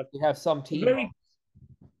that they have. You have some team. Very,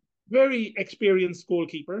 very experienced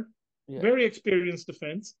goalkeeper, very experienced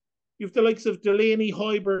defense. You have the likes of Delaney,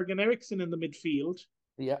 Højbjerg, and Eriksen in the midfield.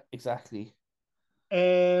 Yeah, exactly.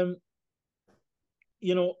 It's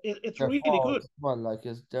they're really good. Well, like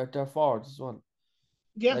they're forwards as well.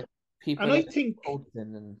 Yeah, like people and like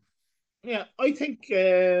I think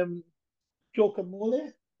Joachim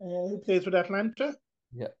Mole, who plays with Atlanta.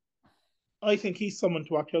 Yeah, I think he's someone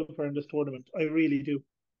to watch out for in this tournament. I really do.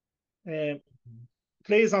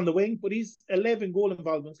 Plays on the wing, but he's 11 goal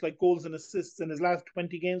involvements, like goals and assists in his last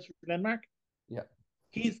 20 games for Denmark. Yeah.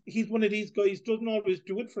 He's one of these guys, doesn't always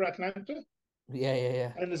do it for Atlanta.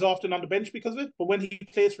 Yeah. And is often on the bench because of it. But when he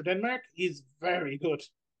plays for Denmark, he's very good.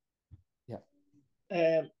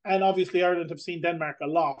 Yeah. And obviously Ireland have seen Denmark a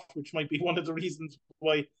lot, which might be one of the reasons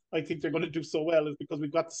why I think they're going to do so well, is because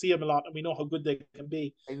we've got to see them a lot and we know how good they can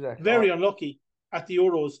be. Exactly. Very unlucky at the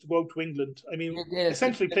Euros to go out to England. I mean,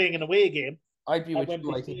 essentially playing an away game. I'd be with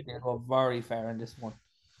you. I think they'll go very far in this one.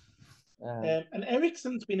 And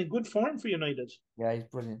Eriksen's been in good form for United. Yeah, he's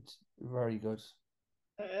brilliant. Very good.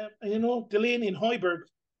 Delaney and Højbjerg,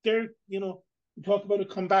 they're, we talk about a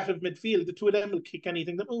combative midfield. The two of them will kick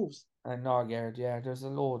anything that moves. And Norgard, yeah, there's a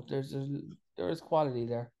load. There is quality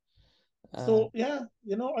there. So yeah,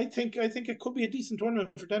 I think it could be a decent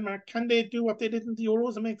tournament for Denmark. Can they do what they did in the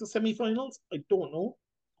Euros and make the semi-finals? I don't know,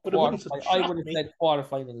 but I would have said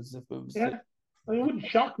quarterfinals if it was. Yeah, it wouldn't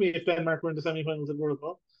shock me if Denmark were in the semi-finals of the World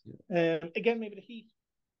Cup. Yeah. Again, maybe the heat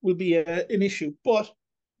will be an issue, but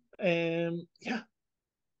yeah.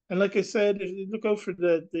 And like I said, look out for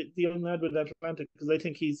the young lad with Atlanta, because I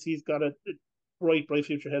think he's got a bright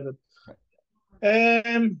future ahead of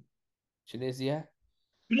him. Tunisia.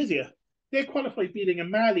 They qualified beating a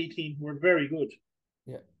Mali team who were very good.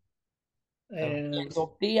 Yeah.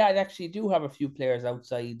 So they actually do have a few players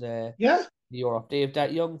outside Europe. They have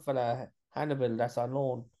that young fella, Hannibal, that's on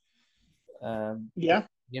loan.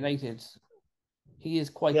 United. He is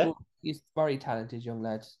quite good. He's very talented young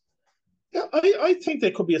lad. Yeah, I think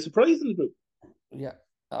they could be a surprise in the group. Yeah.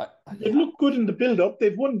 They've looked good in the build-up.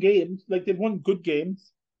 They've won games. Like, they've won good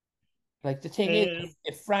games. Like, the thing is,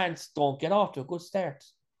 if France don't get off to a good start,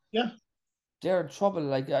 they're in trouble.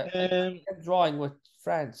 Like, drawing with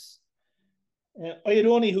France,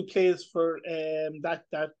 Iadoni, who plays for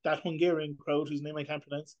that Hungarian crowd whose name I can't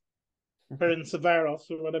pronounce, Ferencváros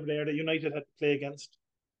or whatever they are, that United had to play against.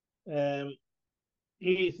 Um,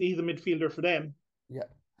 he's a midfielder for them. Yeah.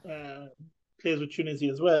 Plays with Tunisia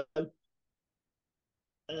as well.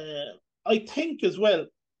 I think as well,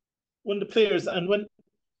 when the players and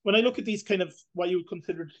when I look at these kind of what you would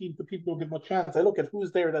consider teams that people don't give much chance, I look at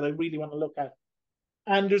who's there that I really want to look at.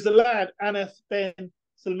 And there's a lad, Anas Ben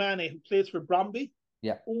Salmani, who plays for Bromby.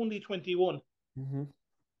 Yeah. Only 21. Mm-hmm.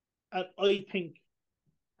 And I think,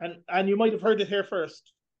 and you might have heard it here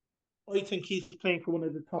first, I think he's playing for one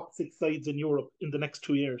of the top 6 sides in Europe in the next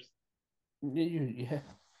 2 years. Yeah.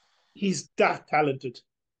 He's that talented.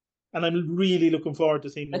 And I'm really looking forward to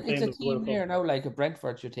seeing him Like it's a playing the World team Cup. there now, like a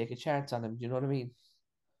Brentford should take a chance on him. Do you know what I mean?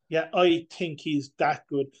 Yeah, I think he's that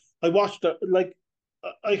good. I watched I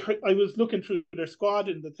was looking through their squad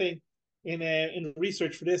in the thing in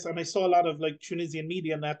research for this, and I saw a lot of like Tunisian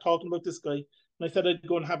media and that talking about this guy, and I said I'd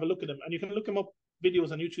go and have a look at him. And you can look him up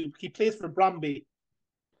videos on YouTube. He plays for Bromby.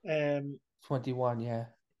 21, yeah.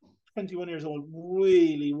 21 years old,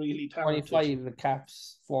 really, really talented. 25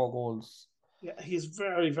 caps, 4 goals. Yeah, he's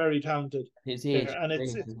very, very talented. His age, and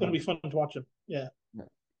it's going to be fun to watch him. Yeah.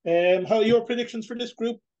 Yeah. How are your predictions for this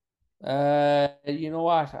group? You know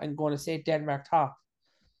what? I'm going to say Denmark top.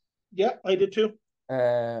 Yeah, I did too.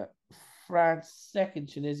 France second,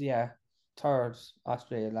 Tunisia third,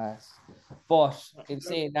 Australia last. But in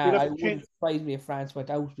saying that, I wouldn't surprise me if France went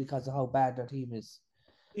out because of how bad their team is.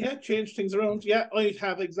 Yeah, change things around. Yeah, I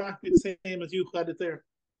have exactly the same as you had it there.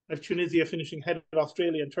 I have Tunisia finishing ahead of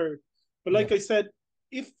Australia in third. But like I said,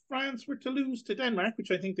 if France were to lose to Denmark,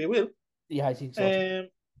 which I think they will, yeah, I think so.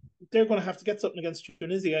 They're going to have to get something against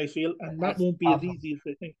Tunisia, I feel, and that won't be as easy as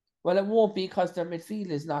they think. Well, it won't be because their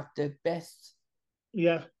midfield is not the best.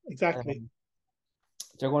 Yeah, exactly.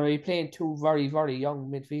 They're going to be playing 2 very, very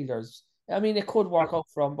young midfielders. I mean, it could work out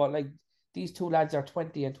for them, but like these 2 lads are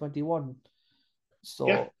 20 and 21.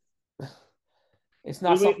 So it's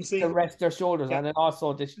not something to rest their shoulders. And then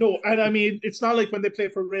also no, and I mean, it's not like when they play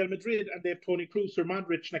for Real Madrid and they have Toni Kroos or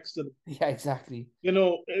Modric next to them. Yeah, exactly. You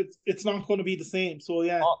know, it's not going to be the same. So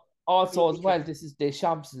yeah. Also, as well, this is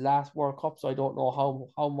Deschamps' last World Cup, so I don't know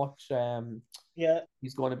how much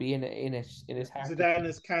he's going to be in his heart. Zidane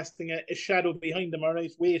is casting a shadow behind him, all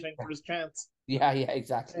right, waiting for his chance. Yeah,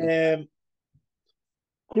 exactly.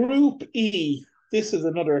 Group E. This is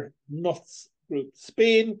another nuts group.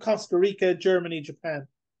 Spain, Costa Rica, Germany, Japan.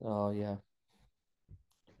 Oh yeah.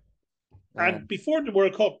 And before the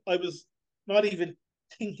World Cup, I was not even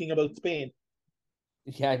thinking about Spain.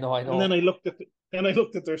 Yeah, I know. And then I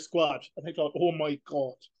looked at their squad and I thought, oh my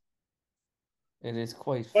God. It is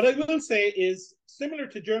quite. What I will say is similar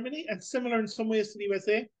to Germany and similar in some ways to the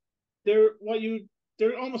USA.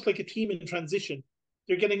 They're almost like a team in transition.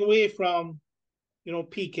 They're getting away from,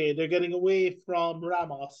 Piqué. They're getting away from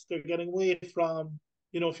Ramos. They're getting away from,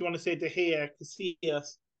 if you want to say De Gea,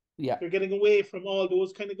 Casillas. Yeah. They're getting away from all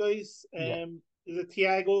those kind of guys. Is it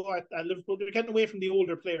Thiago at Liverpool? They're getting away from the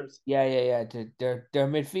older players. Yeah. Their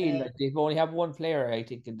midfield, like, they've only have one player, I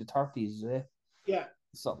think, in the 30s. Yeah.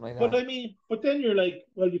 Something like that. But I mean, then you're like,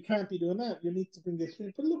 well, you can't be doing that. You need to bring this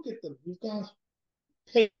in. But look at them. You've got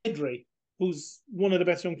Pedri, who's one of the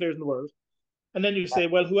best young players in the world. And then you say,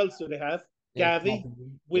 well, who else do they have? Gavi,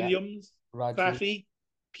 Williams, Fati,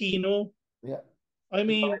 Pino. Yeah. I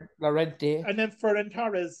mean, Llorente. And then Ferran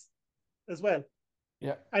Torres as well.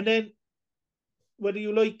 Yeah. And then whether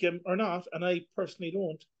you like him or not, and I personally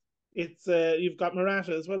don't, it's you've got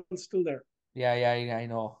Morata as well still there. Yeah, I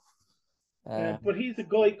know. But he's a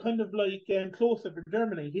guy kind of like closer for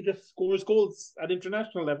Germany. He just scores goals at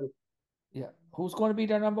international level. Yeah. Who's going to be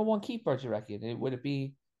their number 1 keeper, do you reckon? Would it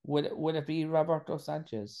be Roberto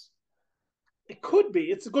Sanchez? It could be.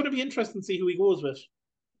 It's going to be interesting to see who he goes with.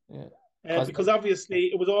 Yeah. Because obviously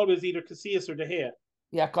it was always either Casillas or De Gea.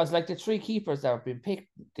 Yeah, because like the 3 keepers that have been picked,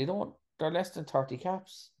 they're less than 30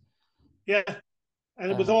 caps. Yeah.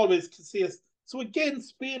 And it was always Casillas. So again,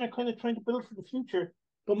 Spain are kind of trying to build for the future.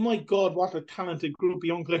 But my God, what a talented group of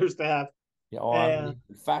young players they have. Yeah,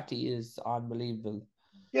 Fati is unbelievable.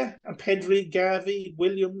 Yeah, and Pedri, Gavi,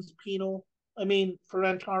 Williams, Pino. I mean,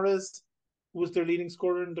 Ferran Torres was their leading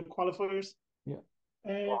scorer in the qualifiers.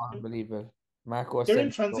 Yeah. Unbelievable. Marco they're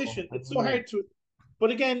in transition. It's so hard to...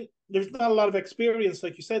 But again, there's not a lot of experience,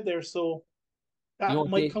 like you said there, so that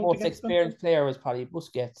might count against them. The most experienced player was probably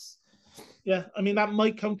Busquets. Yeah, I mean, that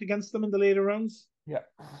might count against them in the later rounds. Yeah.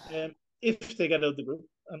 If they get out of the group,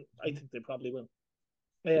 and I think they probably will.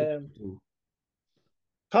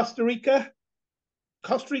 Costa Rica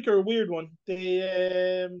are a weird one.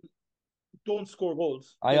 don't score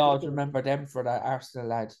goals. I They just always don't. remember them for that Arsenal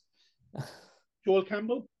lad. Joel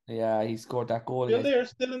Campbell, Yeah, he scored that goal still against. there,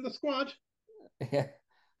 still in the squad. Yeah,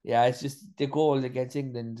 yeah. It's just the goal against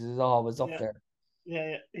England is always up Yeah, there.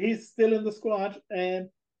 yeah. He's still in the squad. And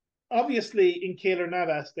obviously, in Keylor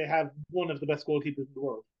Navas, they have one of the best goalkeepers in the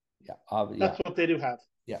world. Yeah, yeah, That's what they do have.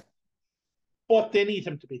 yeah. But they need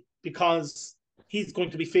him to be because he's going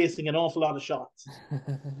to be facing an awful lot of shots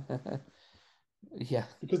Yeah,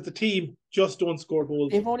 because the team just don't score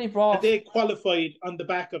goals. they've only And brought. they qualified on the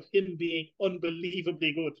back of him being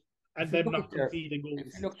unbelievably good and If you them look at not their, conceding if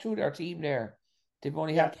you goals. look through their team there, they've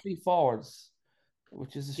only Yeah, had 3 forwards,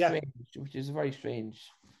 yeah. which is very strange.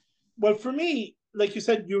 Well, for me, like you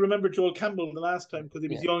said, you remember Joel Campbell the last time because he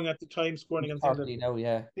was Yeah, young at the time scoring he's against England. 30 now.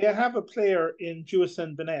 Yeah, They have a player in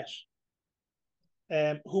Jewison Bennett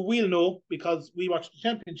who we'll know because we watched the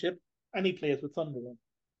championship and he plays with Sunderland.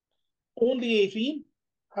 Only 18,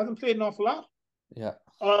 hasn't played an awful lot. yeah.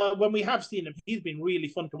 When we have seen him, he's been really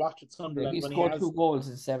fun to watch at Yeah, Sunderland he when he scored has. 2 goals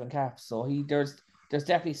in 7 caps, so there's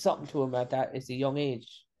definitely something to him at that. It's a young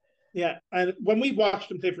age. Yeah, and when we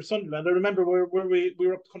watched him play for Sunderland, I remember where we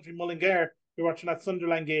were up the country Mullingar, we were watching that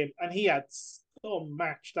Sunderland game, and he had some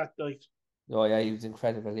match that night. Oh yeah, he was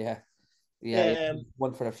incredible. Yeah, yeah. Um,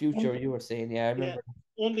 One for the future. um, You were saying, yeah, I yeah, remember.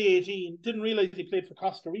 only 18. Didn't realize he played for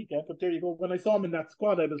Costa Rica, but there you go. When I saw him in that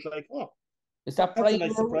squad, I was like, oh, Is that that's a Brian?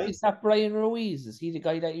 nice surprise. Is that Brian Ruiz? Is he the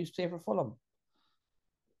guy that used to play for Fulham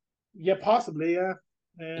Yeah, possibly. Yeah,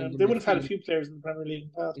 in the they would have had a midfield? few players in the Premier League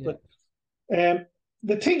in the past, Yeah, but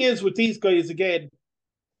the thing is with these guys again,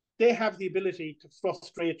 they have the ability to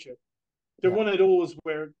frustrate you. They're yeah, one of those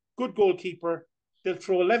where good goalkeeper, they'll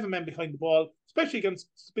throw 11 men behind the ball, especially against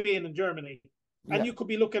Spain and Germany. And yeah. you could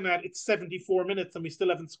be looking at it's 74 minutes and we still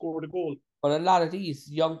haven't scored a goal. But a lot of these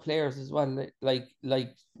young players as well, like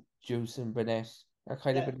Juice and Burnett, are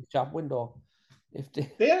kind of Yeah, in the shop window. If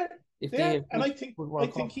they there, if they there. have And good, good I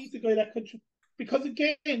World think Cups, he's the guy that could, because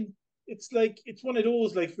again, it's like it's one of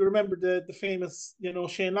those like if you remember the famous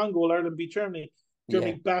Shane Long goal Ireland beat Germany, yeah,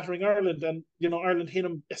 Germany battering Ireland, and Ireland hit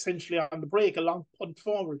him essentially on the break, a long punt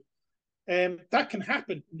forward. That can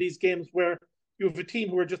happen in these games where you have a team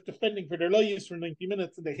who are just defending for their lives for 90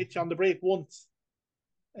 minutes and they hit you on the break once.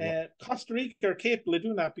 yeah. Costa Rica are capable of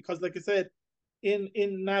doing that because, like I said, in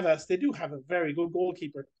Navas, they do have a very good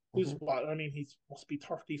goalkeeper who's Mm-hmm. what I mean, he must be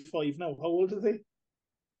 35 now. How old is he?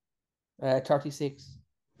 36.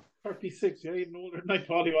 36, yeah, even older than I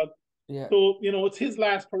thought he was. Yeah, So, it's his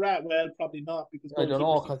last hurrah. Well, probably not because I don't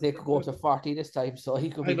know goalkeepers seem because to be they could go to expensive. 40 this time, so he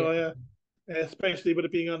could I be know, there. yeah. Especially with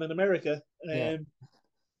it being on in America. Yeah,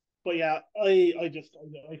 But yeah, I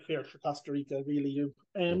fear for Costa Rica, really do.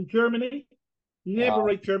 yeah. Germany, never Uh,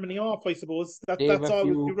 write Germany off. I suppose they have that's a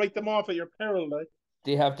always you few. write them off at your peril. Like,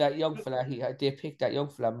 They have that young fella. They picked that young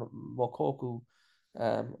fella Mokoku.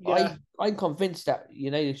 yeah, I'm convinced that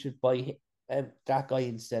United should buy that guy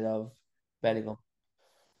instead of Bellingham.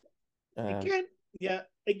 Um, again, yeah,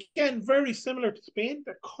 again, very similar to Spain.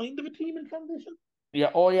 They're kind of a team in transition.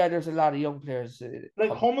 yeah. Oh yeah. There's a lot of young players Like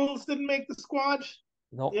coming. Hummels didn't make the squad,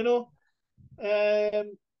 you No. know,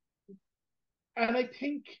 um, and I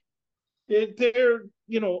think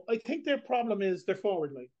I think their problem is their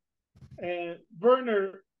forward line.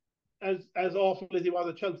 Werner, as awful as he was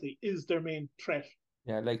at Chelsea, is their main threat.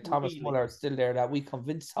 Yeah, like Thomas Really, Muller is still there. That we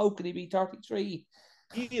convinced. How could he be 33?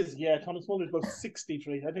 he is. Yeah, Thomas Muller's about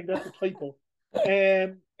 63. I think that's a typo.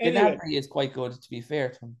 Anyway, Gnabry is quite good, to be fair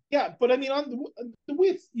to him. yeah, but I mean, on the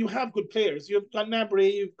width, you have good players. You've got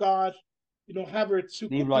Gnabry, you've got Havertz, who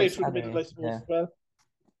could Leroy play through the middle, Sané. I suppose, Yeah. as well.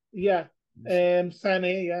 Yeah,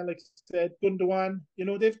 Sané, yeah, like I said, Gundogan.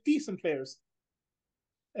 They've decent players.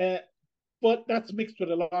 Uh, but that's mixed with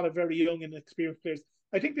a lot of very young and experienced players.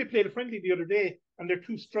 I think they played a friendly the other day, and their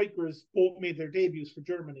two strikers both made their debuts for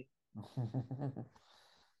Germany.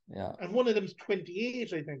 Yeah. And one of them's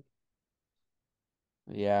 28, I think.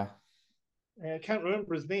 Yeah. I can't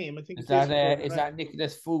remember his name. I think Is he plays that for is Northern that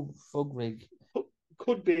Nicholas Fugrig?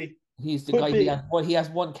 Could be. He's the Could guy. be. He has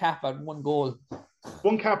 1 cap and 1 goal.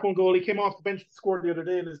 One cap, one goal. He came off the bench to score the other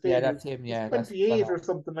day in his Yeah, debut. that's him. He's Yeah, that's 28 or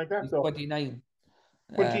something like that, he's though. 29.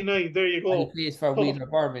 29, there you And he go. plays for So, Wheeler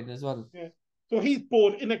Berman as well. yeah. So he's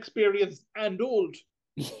both inexperienced and old.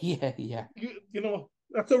 Yeah, yeah.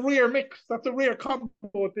 That's a rare mix. That's a rare combo.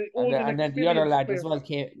 The old And then the other inexperienced lad as players.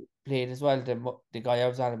 well played as well. The guy I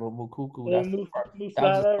was on about, Mukuku. Oh, That was his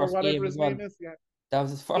Muslera or first whatever game his as well. name is. Yeah. That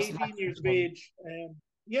was his first 18 years of one. age.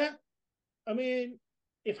 Yeah. I mean,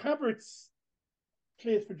 if Havertz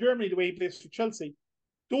plays for Germany the way he plays for Chelsea,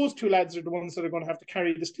 those two lads are the ones that are going to have to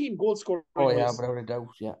carry this team, goal scoring Oh yeah, wise. without a doubt,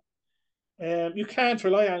 yeah. You can't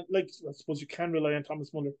rely on, like, I suppose you can rely on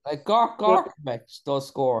Thomas Muller. Like But does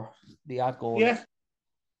score the odd goal. yeah,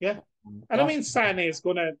 yeah. And I mean, Sané is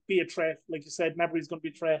going to be a threat. Like you said, Gnabry's going to be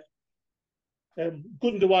a threat.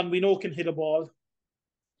 Gundogan, we know, can hit a ball.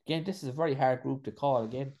 Again, this is a very hard group to call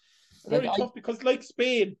again. Very tough because, like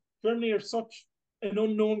Spain, Germany are such an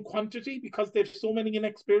unknown quantity because they have so many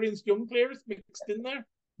inexperienced young players mixed in there.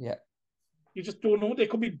 Yeah. You just don't know. They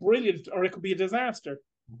could be brilliant or it could be a disaster.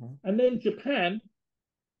 And then Japan,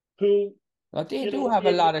 who they do have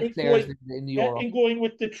a lot of players in Europe. In going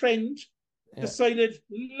with the trend, decided,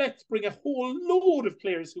 let's bring a whole load of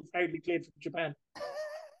players who've hardly played for Japan.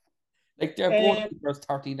 Like their goalkeeper is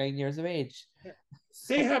 39 years of age.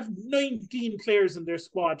 They have 19 players in their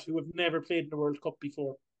squad who have never played in the World Cup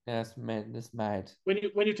before. Yes, man, that's mad. When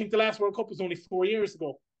you think the last World Cup was only 4 years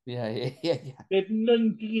ago. Yeah. They have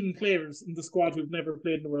 19 players in the squad who've never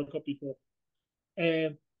played in the World Cup before.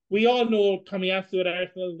 We all know Tomiyasu at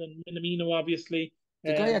Arsenal and Minamino, obviously.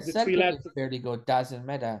 The guy at Celtic is fairly good, Dazin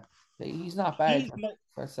Meda. He's not bad.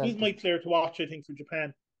 He's my player to watch, I think, for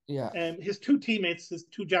Japan. Yeah. His two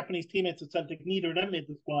Japanese teammates at Celtic, neither of them made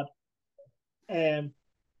the squad.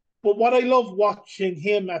 But what I love watching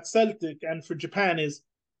him at Celtic and for Japan is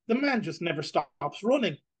the man just never stops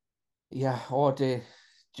running. Yeah,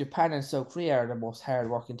 Japan and South Korea are the most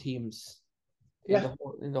hard-working teams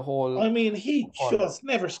in the whole. I mean, he just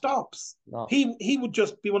never stops. No. He would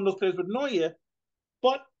just be one of those players with no idea.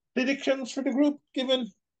 But predictions for the group given?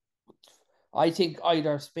 I think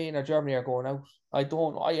either Spain or Germany are going out. I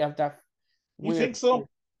have that. You think so?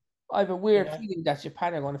 I have a weird feeling that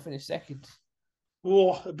Japan are going to finish second.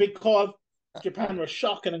 Oh, a big call. Japan were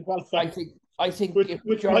shocking and qualified. I think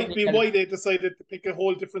which might be why they decided to pick a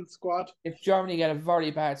whole different squad. If Germany get a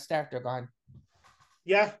very bad start, they're gone.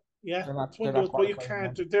 Yeah. But you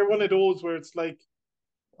can't. They're one of those where it's like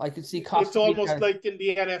I could see Costa Rica. It's almost like in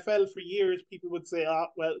the NFL for years, people would say,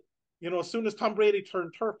 well, as soon as Tom Brady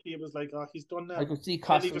turned 30, it was like, he's done now. I could see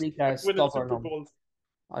Costa Rica stubborn them.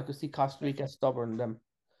 I could see Costa Rica stubborn them.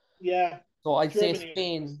 Yeah. So I'd say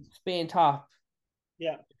Spain top.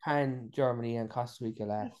 Yeah. Japan, Germany, and Costa Rica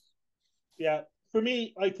last. Yeah. For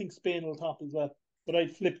me, I think Spain will top as well. But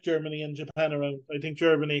I'd flip Germany and Japan around. I think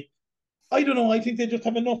Germany, I don't know, I think they just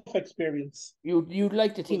have enough experience. You'd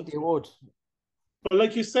like to think they would. But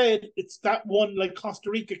like you said, it's that one, like Costa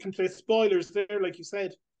Rica can play spoilers there, like you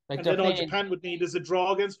said. And then all Japan would need is a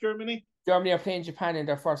draw against Germany. Germany are playing Japan in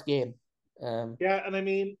their first game. Yeah, and I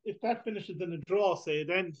mean, if that finishes in a draw, say,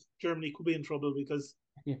 then Germany could be in trouble because,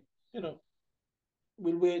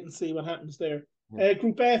 we'll wait and see what happens there. Yeah.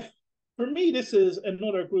 Group F, for me, this is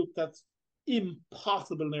another group that's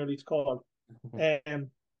impossible nearly to call. I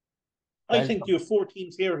think you have 4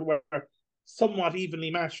 teams here who are somewhat evenly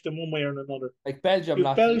matched in one way or another. Like Belgium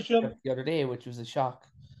lost the other day, which was a shock.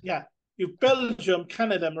 Yeah. You've Belgium,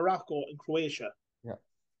 Canada, Morocco, and Croatia. Yeah.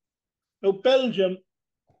 Now, Belgium,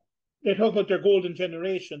 they talk about their golden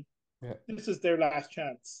generation. Yeah. This is their last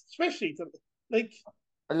chance. Especially,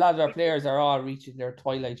 a lot of their players are all reaching their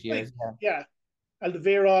twilight years. Yeah.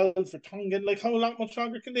 Alderweireld, Vertonghen, how much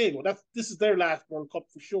longer can they go? This is their last World Cup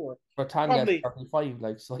for sure. Vertonghen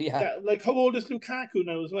 35, Yeah, how old is Lukaku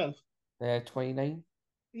now as well? 29.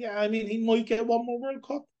 Yeah, I mean, he might get one more World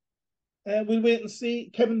Cup. We'll wait and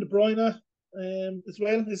see. Kevin De Bruyne as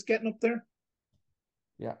well is getting up there.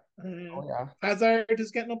 Yeah. Hazard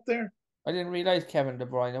is getting up there. I didn't realize Kevin De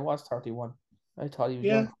Bruyne was 31. I thought he was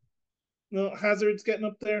young. No, Hazard's getting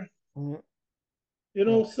up there. Mm-hmm.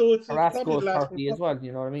 So it's probably the last 30 as well,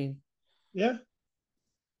 you know what I mean? Yeah.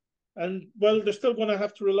 And, well, they're still going to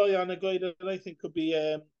have to rely on a guy that I think could be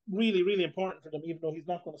really, really important for them, even though he's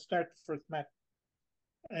not going to start the first match.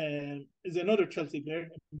 Is another Chelsea player,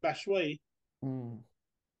 Batshuayi.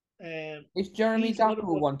 Is Jeremy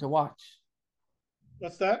Doku one to watch?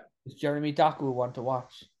 What's that? Is Jeremy Doku one to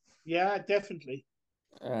watch? Yeah, definitely.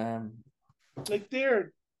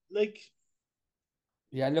 They're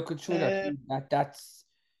yeah, looking through that's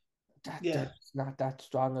not that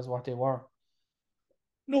strong as what they were.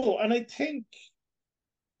 No, and I think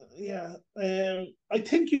I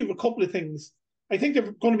think you have a couple of things. I think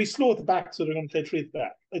they're going to be slow at the back, so they're going to play 3 at the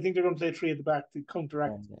back. I think they're going to play 3 at the back to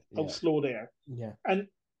counteract how slow they are. Yeah. And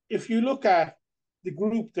if you look at the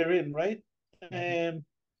group they're in, right?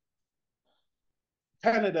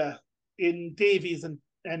 Canada in Davies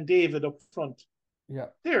and David up front. Yeah.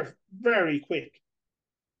 They're very quick.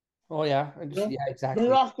 Oh, yeah. Yeah, exactly.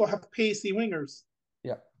 Morocco have pacey wingers.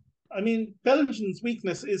 Yeah. I mean, Belgium's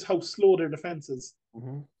weakness is how slow their defense is.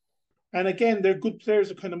 Mm-hmm. And again, their good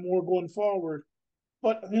players are kind of more going forward.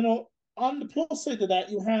 But, on the plus side of that,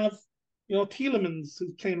 you have Tielemans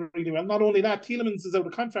who's playing really well. Not only that, Tielemans is out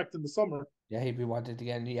of contract in the summer. Yeah, he'd be wanted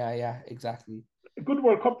again. Yeah, exactly. A good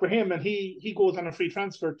World Cup for him, and he goes on a free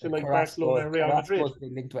transfer to like Barcelona and Real Madrid. Carrasco's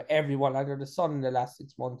been linked with everyone under the sun in the last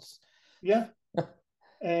 6 months. Yeah.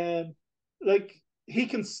 Like he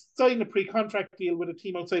can sign a pre-contract deal with a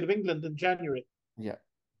team outside of England in January. Yeah.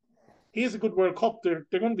 He is a good World Cup. They're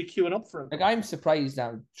going to be queuing up for him. Like, I'm surprised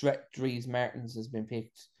now Dries Mertens has been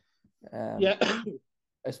picked. Yeah.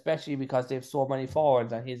 Especially because they have so many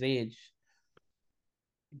forwards at his age.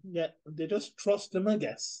 Yeah, they just trust him, I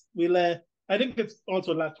guess. I think it's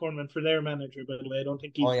also last tournament for their manager, by the way. I don't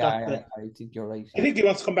think he's I think you're right. I think he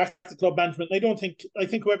wants to come back to club management. I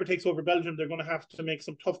think whoever takes over Belgium, they're going to have to make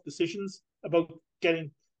some tough decisions about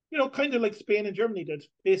getting, kind of like Spain and Germany did,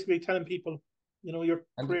 basically telling people, your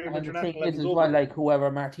career of international is over. Well, like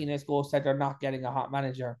whoever Martinez goes said they're not getting a hot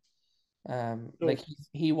manager. Like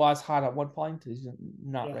he was hot at one point. He's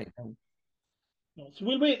not right now. No, so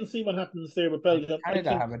we'll wait and see what happens there with Belgium.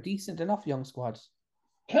 Canada have a decent enough young squad.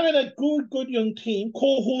 Canada, good young team,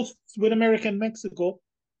 co-hosts with America and Mexico,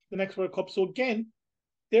 the next World Cup. So again,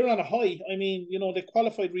 they're on a high. I mean, they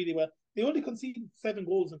qualified really well. They only conceded 7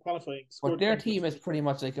 goals in qualifying. But their team is pretty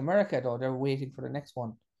much like America, though. They're waiting for the next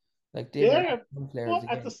one. Like young players.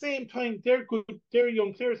 But at the same time, they're good. Their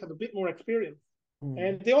young players have a bit more experience,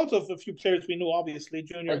 and they also have a few players we know. Obviously,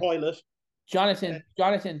 Junior Hoylett,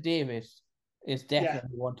 Jonathan David is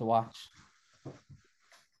definitely one to watch.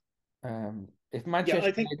 If Manchester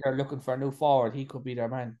United are looking for a new forward, he could be their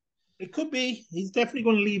man. It could be. He's definitely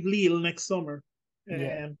going to leave Lille next summer.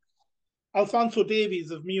 Alphonso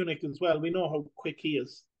Davies of Munich as well. We know how quick he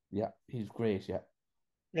is. Yeah, he's great. Yeah.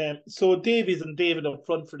 So Davies and David up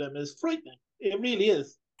front for them is frightening. It really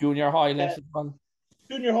is. Junior Hoylett.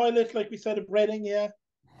 Junior Hoylett, like we said, at Reading, yeah.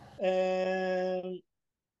 There's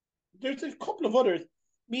a couple of others.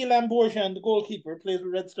 Milan Borjan, the goalkeeper, plays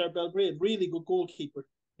with Red Star Belgrade. Really good goalkeeper.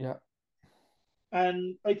 Yeah.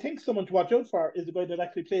 And I think someone to watch out for is the guy that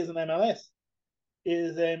actually plays in MLS.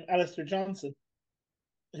 Is Alistair Johnson,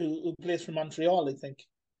 who plays for Montreal, I think.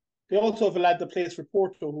 They also have a lad that plays for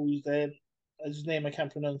Porto, who's his name I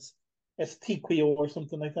can't pronounce. Estiquio or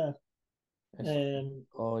something like that. So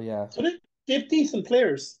they have decent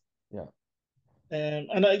players. Yeah.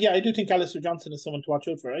 I do think Alistair Johnson is someone to watch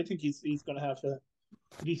out for. I think he's going to have a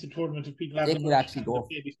decent tournament if people have. They could actually go.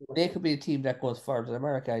 They could be a team that goes further than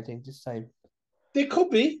America, I think, this time. They could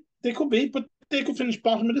be, but they could finish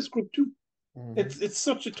bottom of this group too. Mm-hmm. It's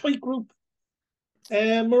such a tight group.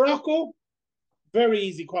 Morocco, very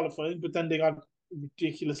easy qualifying, but then they got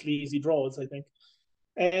ridiculously easy draws, I think.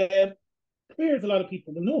 There's a lot of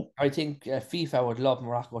people to know. I think FIFA would love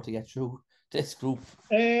Morocco to get through this group.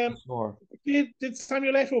 Sure. Did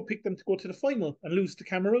Samuel Eto'o pick them to go to the final and lose to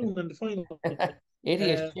Cameroon in the final?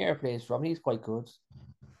 Idiot Chair plays from. He's quite good.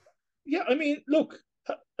 Yeah, I mean, look,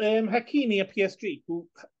 Hakimi at PSG, who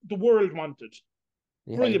the world wanted.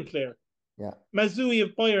 Brilliant player. Yeah. Mazzoui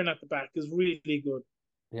of Bayern at the back is really good.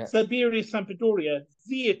 Yeah. Sabiri Sampdoria,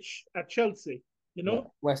 Ziyech at Chelsea,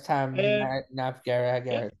 West Ham,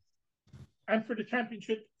 Navgara. And for the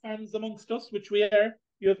championship fans amongst us, which we are,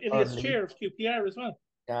 you have Ilias Chair of QPR as well.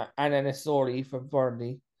 Yeah, and then a Asori from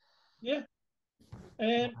Burnley. Yeah.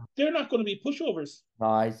 They're not going to be pushovers.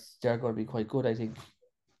 No, they're going to be quite good, I think.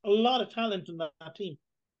 A lot of talent in that team.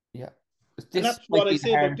 Yeah. And that's what I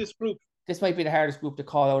say about this group. This might be the hardest group to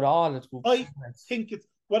call out all the groups. I think it's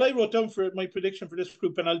what I wrote down for my prediction for this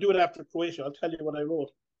group, and I'll do it after Croatia. I'll tell you what I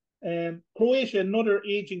wrote. Croatia, another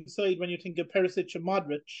aging side when you think of Perisic and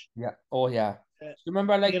Modric. Yeah. Oh, yeah.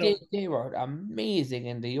 Remember, they were amazing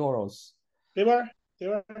in the Euros. They were.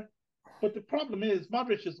 But the problem is,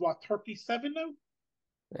 Modric is 37 now?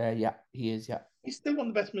 Yeah, he is, yeah. He's still one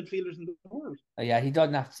of the best midfielders in the world. Yeah, he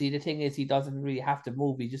doesn't have to see. The thing is, he doesn't really have to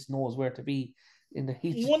move. He just knows where to be.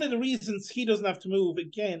 One of the reasons he doesn't have to move,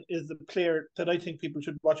 again, is the player that I think people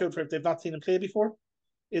should watch out for if they've not seen him play before,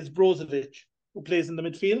 is Brozovic, who plays in the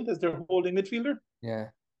midfield as their holding midfielder. Yeah.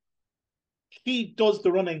 He does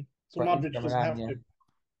the running, so Modric doesn't have to.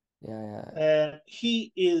 Yeah.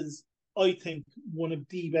 He is, I think, one of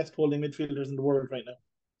the best holding midfielders in the world right now.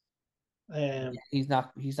 He's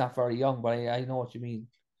not very young, but I know what you mean.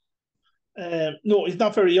 No, he's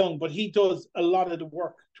not very young, but he does a lot of the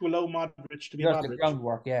work to allow Modric to be Modric. The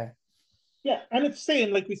groundwork, yeah. Yeah, and it's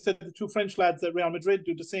saying, like we said, the 2 French lads at Real Madrid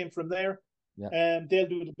do the same from there. Yeah. They'll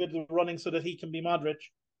do a bit of running so that he can be Modric.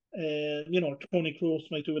 Toni Kroos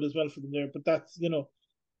might do it as well for them there, but that's,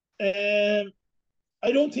 I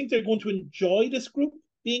don't think they're going to enjoy this group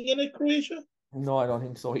being in it, Croatia. No, I don't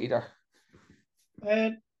think so either.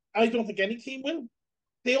 I don't think any team will.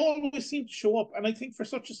 they always seem to show up. And I think for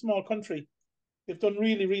such a small country, they've done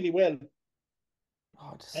really, really well.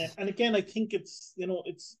 Oh, And again, I think it's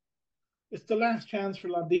the last chance for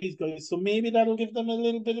a lot of these guys. So maybe that'll give them a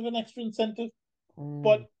little bit of an extra incentive.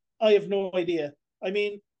 But I have no idea. I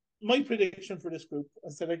mean, my prediction for this group, I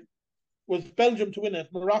said, was Belgium to win it,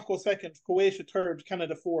 Morocco second, Croatia third,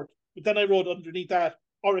 Canada fourth. But then I wrote underneath that,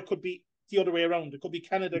 or it could be the other way around. It could be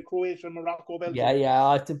Canada, Croatia, Morocco, Belgium.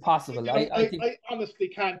 Yeah, it's impossible. I think I honestly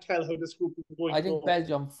can't tell how this group is going I to think go.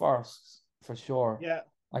 Belgium first for sure. Yeah.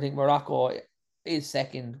 I think Morocco is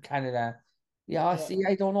second, Canada. Yeah, see,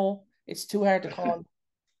 I don't know. It's too hard to call.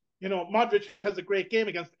 Modric has a great game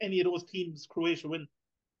against any of those teams Croatia win.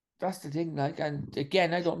 That's the thing, and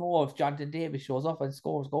again, I don't know if Jonathan Davis shows up and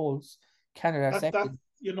scores goals. Canada second.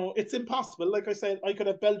 It's impossible. Like I said, I could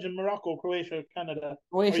have Belgium, Morocco, Croatia, Canada.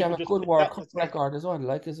 Croatia have a good World Cup record as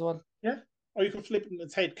well, Yeah. Or you could flip it in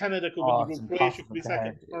its head. Canada could win the group. Croatia could be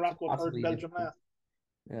second. Morocco third, Belgium last.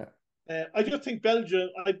 Yeah. I just think Belgium,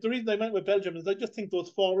 the reason I went with Belgium is I just think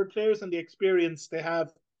those forward players and the experience they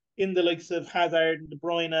have in the likes of Hazard and De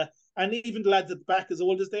Bruyne, and even the lads at the back, as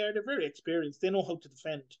old as they are, they're very experienced. They know how to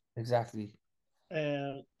defend. Exactly.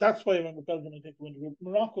 That's why I went with Belgium, I think, to win the group.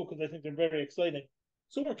 Morocco, because I think they're very exciting.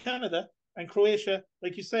 So are Canada and Croatia.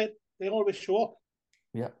 Like you said, they always show up.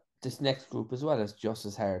 Yeah. This next group as well is just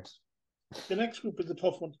as hard. The next group is a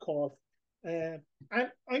tough one to call. And I'm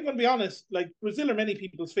going to be honest, like Brazil are many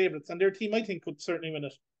people's favourites, and their team, I think, could certainly win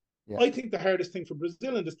it. Yeah. I think the hardest thing for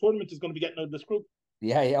Brazil in this tournament is going to be getting out of this group.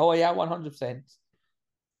 Yeah. Oh, yeah, 100%.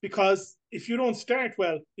 Because if you don't start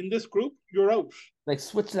well in this group, you're out. Like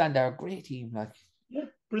Switzerland are a great team. Yeah,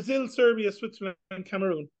 Brazil, Serbia, Switzerland, and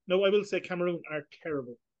Cameroon. No, I will say Cameroon are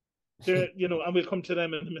terrible. They're, and we'll come to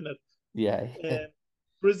them in a minute. Yeah.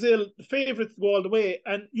 Brazil, the favourites go all the way,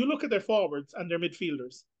 and you look at their forwards and their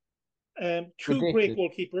midfielders. Two great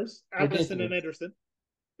goalkeepers, Alisson and Ederson.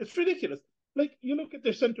 It's ridiculous. Like, you look at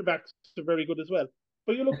their centre backs, they're very good as well.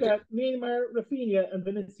 But you look at Neymar, Rafinha, and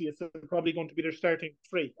Vinicius are probably going to be their starting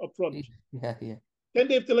three up front. Yeah. Then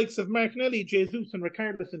they have the likes of Martinelli, Jesus, and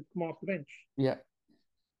Richarlison come off the bench. Yeah.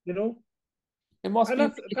 It must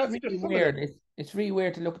be really weird. It's really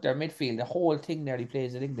weird to look at their midfield. The whole thing nearly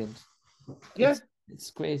plays in England. Yeah. It's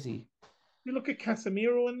crazy. You look at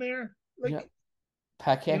Casemiro in there.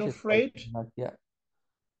 Paquet Fred. Yeah.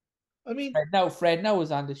 I mean, Fred now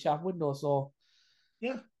is on the shop window, so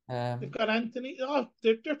yeah. They've got Anthony. Oh,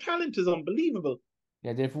 their talent is unbelievable.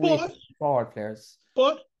 Yeah, they've way forward players.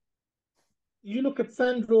 But you look at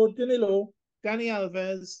Sandro, Danilo, Dani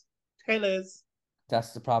Alves, Telles.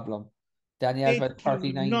 That's the problem. Dani Alves,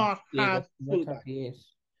 39. Not have fullback. 38.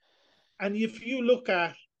 And if you look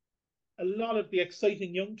at a lot of the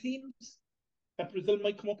exciting young teams that Brazil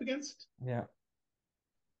might come up against,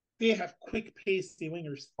 they have quick, pacey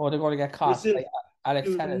wingers. Oh, they're going to get caught. Brazil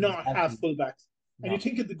do not have fullbacks. No. And you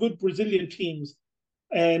think of the good Brazilian teams,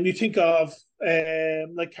 and you think of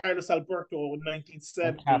like Carlos Alberto in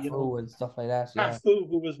 1970, Cafu and stuff like that. Cafu,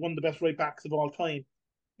 who was one of the best right backs of all time.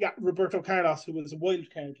 Yeah, Roberto Carlos, who was a wild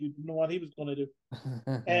card. You didn't know what he was going to do.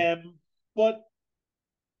 But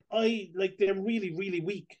they're really, really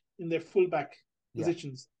weak in their fullback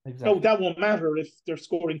positions. Exactly. No, that won't matter if they're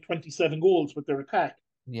scoring 27 goals with their attack.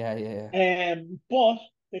 Yeah. But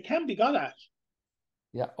they can be got at.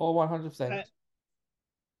 Yeah, 100%.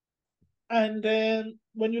 And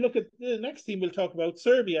when you look at the next team we'll talk about,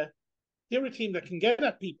 Serbia, they're a team that can get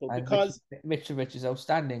at people because Mitrovic is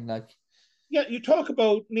outstanding. Yeah, you talk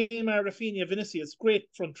about Neymar, Rafinha, Vinicius, great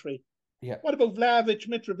front three. Yeah. What about Vlahovic,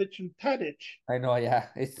 Mitrovic, and Tadic? I know, yeah.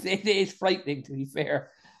 It is frightening, to be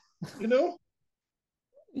fair. Yeah.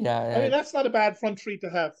 I mean, that's not a bad front three to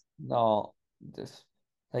have. No.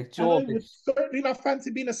 Like Joe. I would certainly not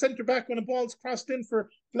fancy being a centre back when a ball's crossed in for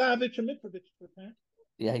Vlahovic and Mitrovic.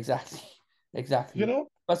 Yeah, exactly.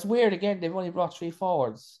 But it's weird again, they've only brought 3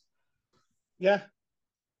 forwards. Yeah.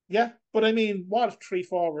 But I mean, what 3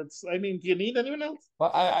 forwards? I mean, do you need anyone else?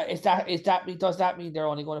 But does that mean they're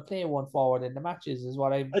only going to play 1 forward in the matches?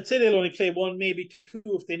 I'd say they'll only play 1, maybe 2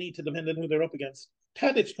 if they need to, depending on who they're up against.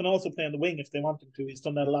 Tadic can also play on the wing if they want him to. He's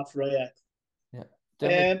done that a lot for Ajax. Yeah.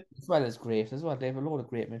 As well as great as well. They have a load of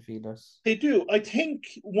great midfielders. They do. I think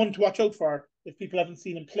one to watch out for if people haven't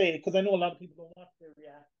seen him play, because I know a lot of people don't watch Serie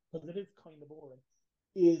A because it is kind of boring,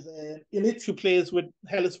 is Ilic, who plays with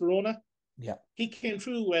Hellas Verona. Yeah. He came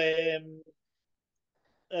through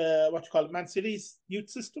Man City's youth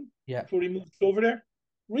system before he moved over there.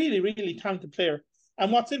 Really, really talented player.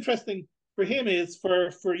 And what's interesting for him is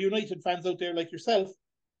for United fans out there like yourself,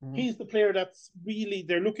 he's the player that's really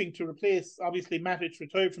they're looking to replace. Obviously, Matic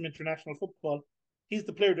retired from international football. He's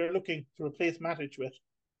the player they're looking to replace Matic with.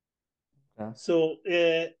 So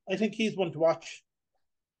I think he's one to watch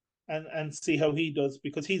and see how he does,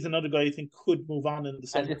 because he's another guy I think could move on in the And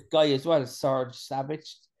summer. this guy as well, Serge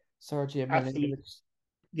Absolutely. Milinkovic.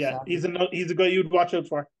 Yeah, Savic. he's a guy you'd watch out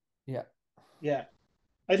for. Yeah. Yeah.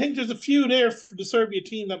 I think there's a few there for the Serbia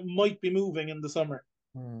team that might be moving in the summer.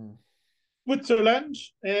 Switzerland,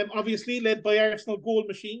 obviously led by Arsenal goal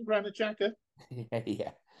machine Granit Xhaka.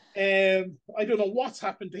 Yeah. I don't know what's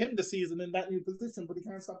happened to him this season in that new position, but he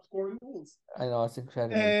can't stop scoring goals. I know, it's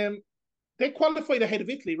incredible. They qualified ahead of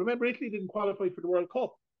Italy. Remember, Italy didn't qualify for the World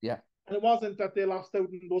Cup. Yeah. And it wasn't that they lost out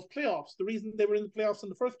in those playoffs. The reason they were in the playoffs in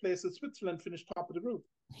the first place is Switzerland finished top of the group.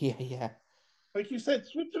 Yeah. Like you said,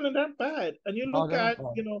 Switzerland aren't bad. And you Oh, look at,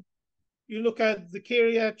 you look at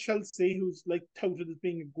Zakaria Chelsea, who's like touted as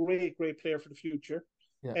being a great, great player for the future.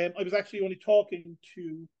 Yeah. I was actually only talking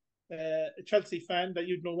to a Chelsea fan that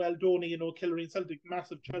you'd know well, Donny, Killery and Celtic,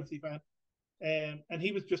 massive Chelsea fan. And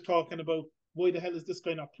he was just talking about why the hell is this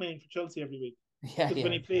guy not playing for Chelsea every week? Because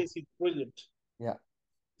when he plays, he's brilliant. Yeah.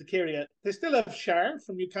 Zakaria. They still have Shar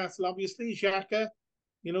from Newcastle, obviously. Xhaka,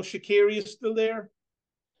 Shaqiri is still there.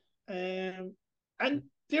 And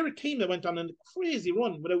they're a team that went on a crazy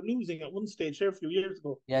run without losing at one stage there a few years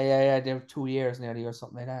ago. Yeah. They were 2 years nearly or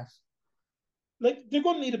something like that. Like, they're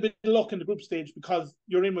going to need a bit of luck in the group stage because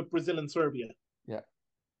you're in with Brazil and Serbia. Yeah.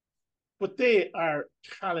 But they are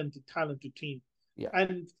talented team. Yeah.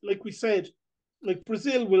 And like we said, like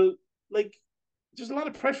Brazil will, like, there's a lot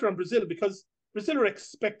of pressure on Brazil because Brazil are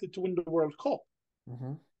expected to win the World Cup.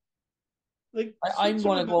 Mm-hmm. Like, I'm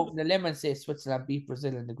going to go over the limb and say Switzerland beat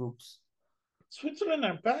Brazil in the groups. Switzerland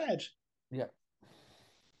aren't bad. Yeah.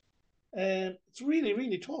 It's really,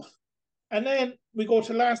 really tough. And then we go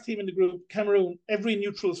to last team in the group, Cameroon, every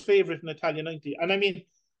neutral's favourite in Italia 90. And I mean,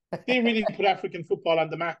 they really put African football on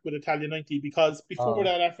the map with Italia 90 because before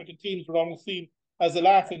that, African teams were almost seen as a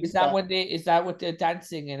laughing stock. Is that with the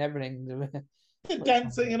dancing and everything? The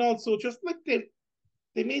dancing, and also just like they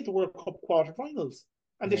made the World Cup quarterfinals,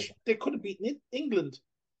 and they could have beaten England.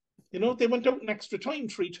 They went out in extra time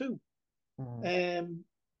 3-2.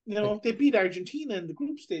 They beat Argentina in the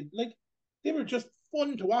group stage. Like, they were just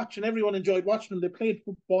fun to watch, and everyone enjoyed watching them. They played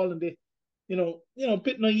football, and they, a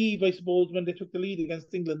bit naive, I suppose, when they took the lead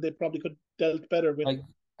against England. They probably could have dealt better with.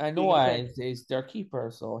 I know is their keeper,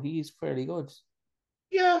 so he's fairly good.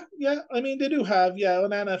 Yeah. I mean, they do have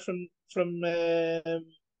Onana from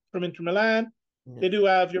Inter Milan. Yeah. They do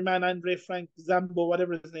have your man Andre Frank Zambo,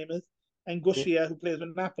 whatever his name is, and Gushia, who plays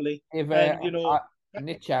with Napoli.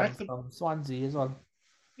 Nitcham from Swansea as well.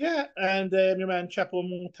 Yeah, and your man Chapo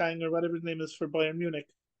Montang or whatever his name is for Bayern Munich.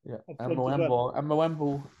 Yeah, and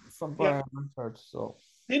Mwembo from Bayern Munich. So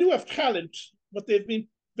they do have talent, but they've been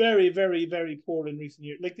very, very, very poor in recent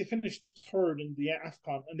years. Like, they finished third in the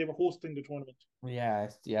AFCON and they were hosting the tournament. Yeah,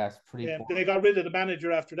 it's pretty poor. They got rid of the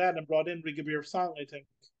manager after that and brought in Rigobert Song, I think.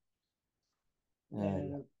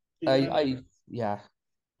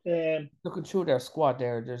 Looking through their squad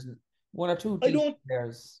there's one or two decent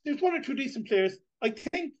players. There's one or two decent players. I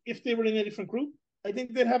think if they were in a different group, I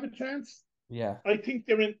think they'd have a chance. Yeah. I think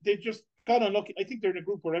they just got unlucky. I think they're in a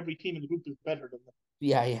group where every team in the group is better than them.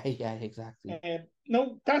 Yeah, exactly.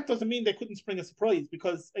 No, that doesn't mean they couldn't spring a surprise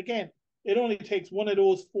because, again, it only takes one of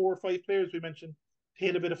those 4 or 5 players we mentioned to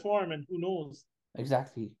hit a bit of form, and who knows?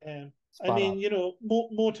 Exactly. I mean,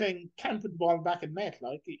 Moteng can put the ball back in net.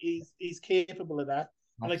 Like, he's capable of that.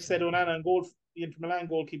 And like I said, Onana and goal, the Inter Milan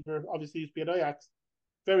goalkeeper, obviously used to be at Ajax.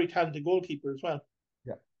 Very talented goalkeeper as well.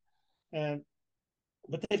 Yeah.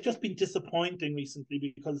 But they've just been disappointing recently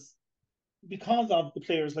because of the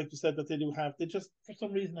players, like you said, that they do have. They just, for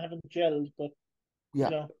some reason, haven't gelled. But,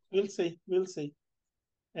 we'll see.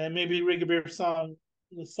 Maybe Rigobert Song,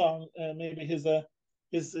 maybe his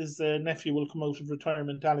nephew will come out of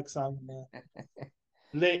retirement, Alex Song,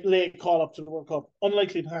 late call up to the World Cup.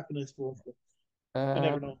 Unlikely to happen, I suppose. But you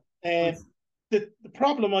never know. The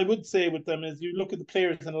problem I would say with them is you look at the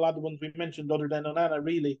players, and a lot of the ones we mentioned, other than Onana,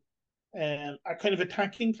 really, are kind of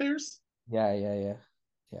attacking players. Yeah.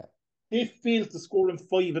 They failed to score in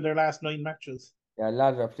 5 of their last 9 matches. Yeah, a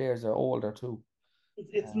lot of their players are older too.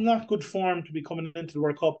 It's not good form to be coming into the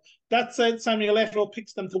World Cup. That said, Samuel Eto'o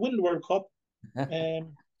picks them to win the World Cup.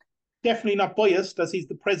 Definitely not biased, as he's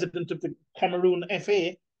the president of the Cameroon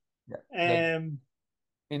FA. Yeah.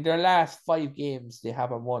 In their last 5 games, they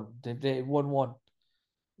haven't won. They won 1.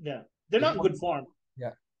 Yeah, they're not in good form.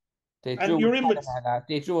 Yeah, they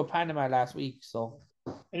drew with Panama last week. So,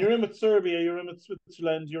 and you're in with Serbia, you're in with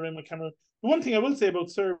Switzerland, you're in with Cameroon. The one thing I will say about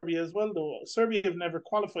Serbia as well, though, Serbia have never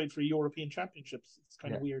qualified for European Championships. It's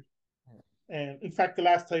kind of weird. In fact, the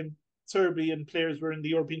last time Serbian players were in the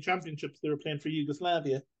European Championships, they were playing for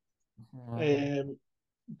Yugoslavia.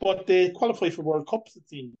 But they qualify for World Cups, it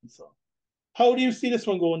seems. So, how do you see this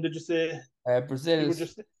one going? Did you say you Brazil, were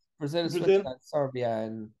just Brazil, Brazil? Switzerland, Serbia,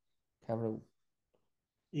 and Cameroon.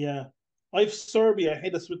 Yeah, I've Serbia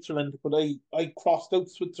ahead of Switzerland, but I crossed out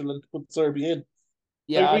Switzerland to put Serbia in. I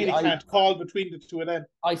Yeah, really can't call between the two of them,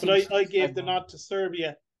 I but think I gave Switzerland the nod to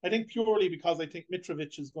Serbia. I think purely because I think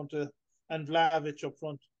Mitrovic is going to and Vlahovic up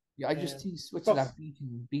front. Yeah, I just see Switzerland Plus,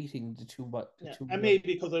 beating the two, but the yeah, two. and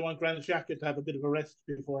maybe because I want Granit Xhaka to have a bit of a rest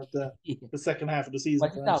before the second half of the season But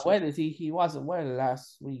he's for not Arsenal. well, is he? He wasn't well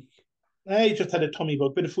last week. I just had a tummy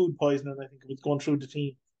bug, bit of food poisoning. I think it was going through the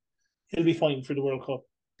team. He'll be fine for the World Cup.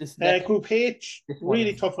 This next, Group H, this one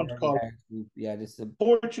really is tough a one to very call. hard group. Yeah, this is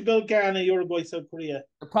Portugal, Ghana, Uruguay, South Korea.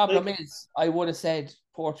 the problem is I would have said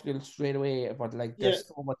Portugal straight away, but like there's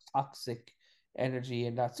so much toxic energy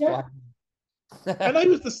in that squad. And I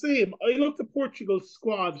was the same. I looked at Portugal's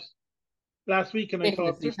squad last week and I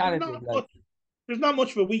thought talented, like there's not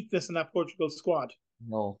much of a weakness in that Portugal squad.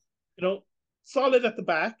 no. You know, solid at the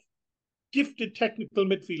back, gifted technical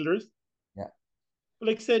midfielders. Yeah. But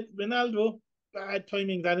like I said, Ronaldo, bad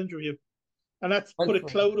timing that injury. And that's put a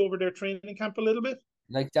cloud over their training camp a little bit.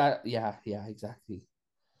 Like that, yeah, exactly.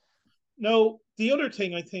 Now, the other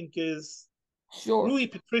thing I think is Rui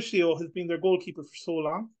Patricio has been their goalkeeper for so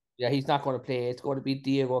long. Yeah, he's not going to play. It's going to be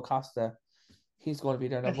Diego Costa. He's going to be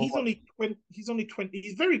their number one. He's only 20.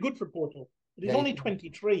 He's very good for Porto, but he's only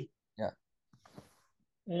 23. Yeah.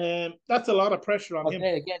 That's a lot of pressure on him.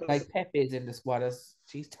 Then again, like Pepe is in the squad as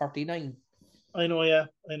he's 39. I know, yeah,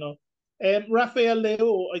 I know. Rafael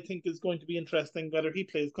Leo, I think, is going to be interesting whether he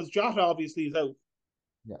plays because Jota obviously is out.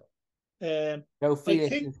 Yeah. No,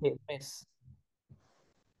 Felix is hit and miss.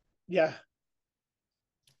 Yeah.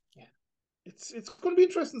 It's going to be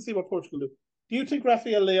interesting to see what Portugal do. Do you think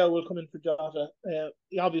Rafael Leo will come in for Jota?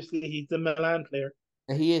 Obviously, he's the Milan player.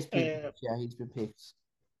 He is picked. Yeah, he's been picked.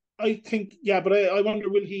 I think, but I wonder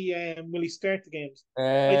will he start the games?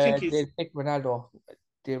 I think they'll pick Ronaldo.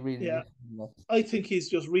 They really. Yeah. I think he's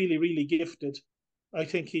just really, really gifted. I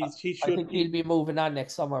think he should. I think he'll be moving on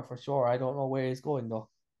next summer for sure. I don't know where he's going though.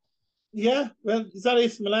 Yeah, well, he's at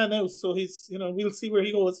AC Milan now, so he's we'll see where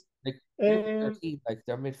he goes. Like their team, like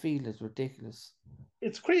their midfield is ridiculous.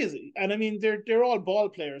 It's crazy, and I mean they're all ball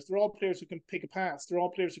players. They're all players who can pick a pass. They're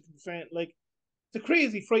all players who can defend. Like it's a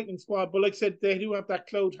crazy, frightening squad. But like I said, they do have that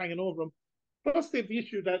cloud hanging over them. Plus, they have the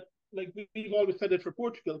issue that like we've always said it for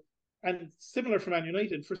Portugal, and similar for Man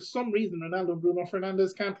United. For some reason, Ronaldo and Bruno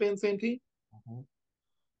Fernandes can't play in the same team. Mm-hmm.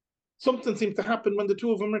 Something seems to happen when the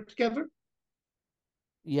two of them are together.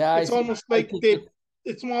 Yeah, it's almost like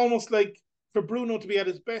it's almost like for Bruno to be at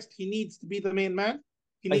his best, he needs to be the main man.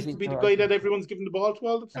 He needs to be the guy that everyone's giving the ball to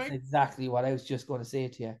all the time. That's exactly what I was just going to say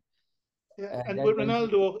to you. Yeah, and with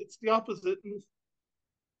Ronaldo, it's the opposite.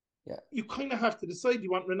 Yeah, you kind of have to decide: do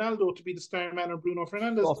you want Ronaldo to be the star man or Bruno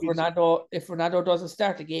Fernandes? So if Ronaldo doesn't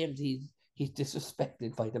start the games, he's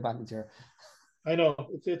disrespected by the manager. I know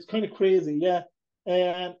it's kind of crazy.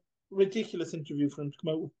 Yeah, ridiculous interview for him to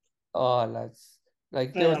come out with. Oh, lads.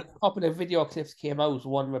 Like there was a couple of video clips came out,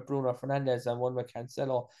 one with Bruno Fernandes and one with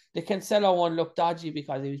Cancelo. The Cancelo one looked dodgy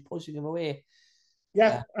because he was pushing him away.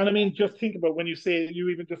 Yeah, and I mean, just think about when you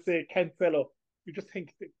even just say Cancelo, you just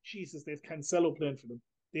think, Jesus, there's Cancelo playing for them.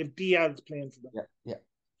 They have Diaz playing for them. Yeah.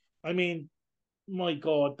 I mean, my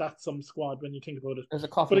God, that's some squad when you think about it. There's a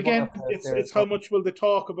couple. But again, it's how much will they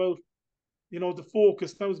talk about? The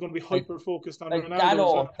focus now is going to be hyper focused on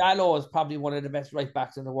Ronaldo. Dalot is probably one of the best right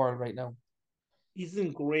backs in the world right now. He's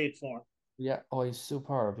in great form. Yeah. Oh, he's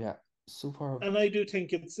superb. Yeah. Superb. And I do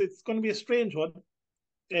think it's going to be a strange one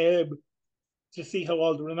to see how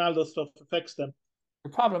all the Ronaldo stuff affects them. The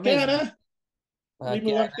problem is... we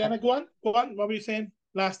move on to Ghana. Go on. What were you saying?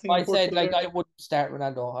 Last thing I said, like, I wouldn't start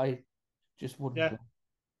Ronaldo. I just wouldn't.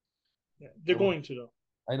 Yeah. They're going to, though.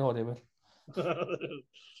 I know they will.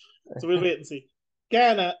 So we'll wait and see.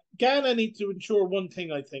 Ghana need to ensure one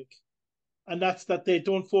thing, I think. And that's that they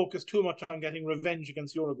don't focus too much on getting revenge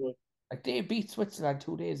against Uruguay. Like they beat Switzerland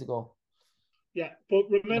 2 days ago. Yeah, but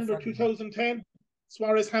remember 2010?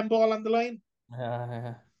 Suarez handball on the line?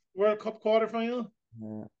 Yeah. World Cup quarterfinal?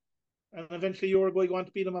 Yeah. And eventually Uruguay going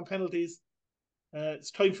to beat them on penalties.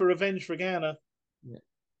 It's time for revenge for Ghana. Yeah.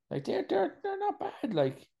 Like they're not bad,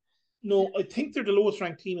 like. No, I think they're the lowest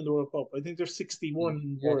ranked team in the World Cup. I think they're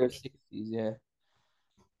 61 world. They're 60s, yeah.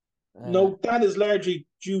 No, that is largely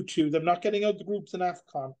due to them not getting out the groups in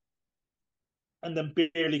AFCON and then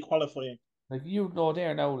barely qualifying. Like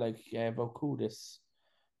there now, like about Kudus,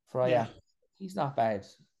 Freya. He's not bad.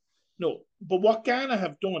 No, but what Ghana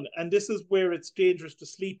have done, and this is where it's dangerous to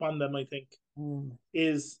sleep on them, I think,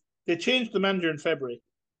 is they changed the manager in February.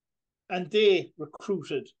 and they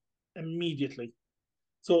recruited immediately.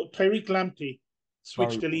 So Tariq Lamptey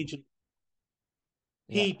switched allegiance.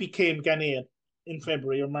 Yeah. He became Ghanaian in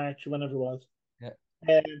February or March, or whenever it was.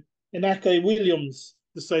 Yeah. And that guy Williams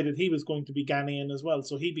decided he was going to be Ghanaian as well.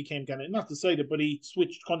 So he became Ghanaian. Not decided, but he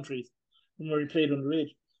switched countries from where he played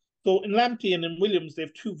underage. So in Lamptey and in Williams, they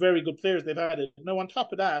have two very good players they've added. Now, on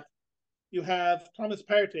top of that, you have Thomas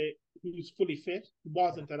Partey, who's fully fit, who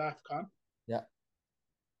wasn't at AFCON. Yeah.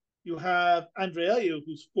 You have Andre Ayew,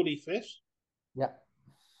 who's fully fit. Yeah.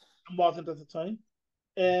 And wasn't at the time.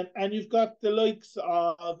 And you've got the likes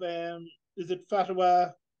of, is it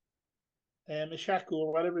Fatawa Ishaku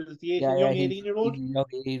or whatever it is, the young 18-year-old? He's young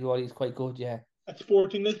 18-year-old, he's quite good, yeah. At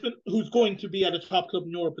Sporting Lisbon, who's going to be at a top club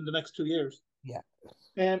in Europe in the next 2 years. Yeah.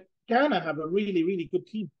 Ghana have a really, really good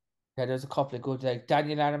team. Yeah, there's a couple of good, like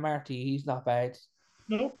Daniel Anamarty, he's not bad.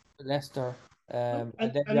 No. Leicester. No.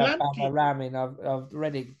 And then you have Bama Ramin of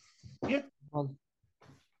Reading. Yeah.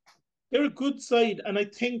 They're a good side, and I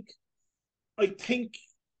think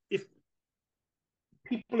if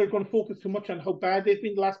people are going to focus too much on how bad they've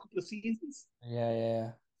been the last couple of seasons.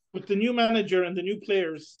 Yeah. With the new manager and the new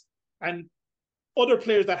players and other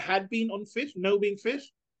players that had been unfit, now being fit,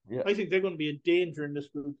 I think they're going to be a danger in this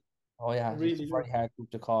group. Oh, yeah. It's a very hard group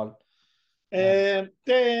to call. Then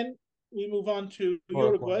we move on to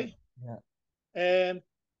Uruguay. Yeah.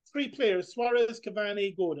 3 players, Suarez,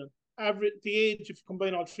 Cavani, Godin. Average, the age, if you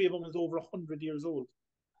combine all 3 of them, is over 100 years old.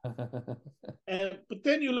 But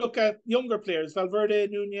then you look at younger players, Valverde,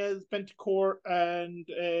 Nunez, Bentancur, and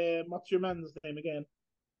what's your man's name again?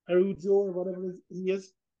 Araujo, or whatever he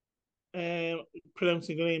is.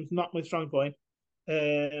 Pronouncing the name's not my strong point.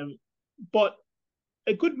 But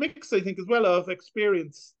a good mix, I think, as well, of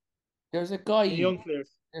experience. There's a guy, young players.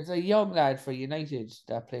 There's a young lad for United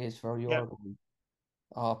that plays for Uruguay.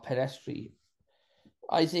 Pedestri.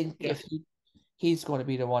 I think if he's going to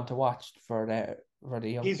be the one to watch for the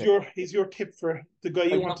young. He's your tip for the guy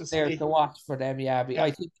you want to see. To watch for them, yeah.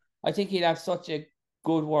 I think he'd have such a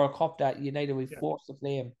good World Cup that United will force to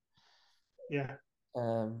play him. Yeah.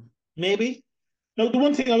 Maybe. Now, the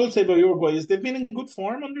one thing I will say about Uruguay is they've been in good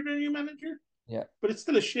form under their new manager. Yeah. But it's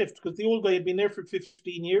still a shift because the old guy had been there for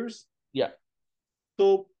 15 years. Yeah.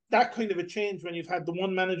 So that kind of a change when you've had the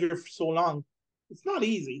one manager for so long, it's not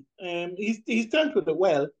easy. He's dealt with it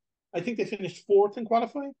well. I think they finished 4th in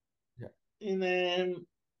qualifying. Yeah. In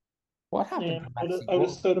what happened out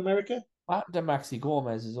of South America? What happened to Maxi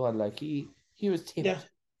Gomez as well? Like he was tipped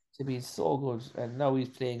to be so good, and now he's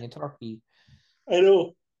playing in Turkey. I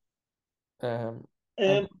know.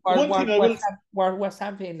 West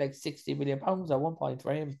Ham paying like £60 million at one point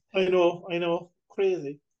for him. I know,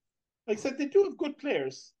 crazy. Like I said, they do have good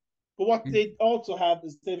players, but what they also have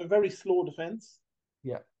is they have a very slow defense.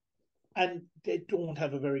 Yeah, and they don't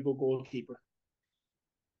have a very good goalkeeper.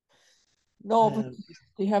 No, but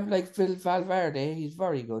they have like Phil Valverde. He's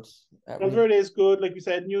very good. Valverde is good, like we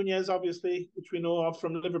said. Nunez, obviously, which we know of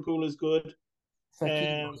from Liverpool, is good.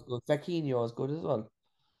 Fekino is good. Fekino is good as well.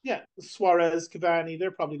 Yeah, Suarez, Cavani, they're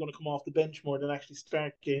probably going to come off the bench more than actually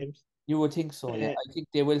start games. You would think so, yeah. I think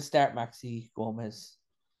they will start Maxi Gomez.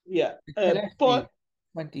 Yeah, but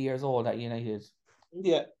 20 years old at United.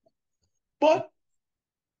 Yeah, but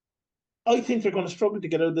I think they're going to struggle to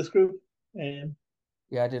get out of this group. Yeah,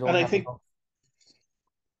 they don't. And I think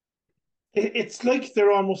it's like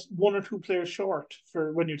they're almost 1 or 2 players short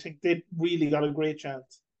for when you think they've really got a great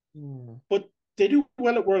chance. But they do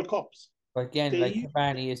well at World Cups. But again, like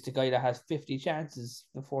Cavani is the guy that has 50 chances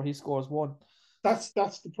before he scores 1. That's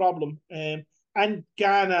the problem. And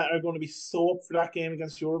Ghana are going to be so up for that game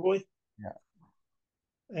against Uruguay.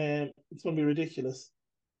 Yeah. It's going to be ridiculous.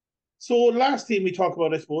 So last team we talk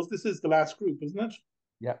about, I suppose, this is the last group, isn't it?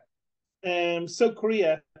 Yeah. South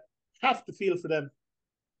Korea, have to feel for them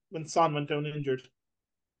when Son went down injured.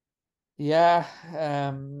 Yeah,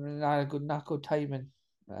 not good timing.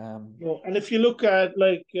 And if you look at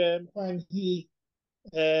like when he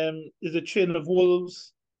is a Chin of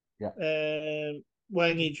Wolves,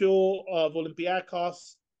 Wang Yi-jo of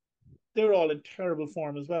Olympiacos, they're all in terrible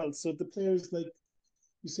form as well. So the players, like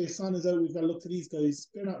you say, Son is out, we've got to look to these guys.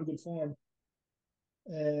 They're not in good form.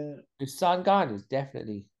 Is Son gone? Is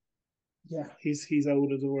definitely. Yeah, he's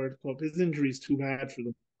out of the World Cup. His injury is too bad for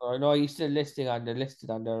them. Oh no, he's still listed on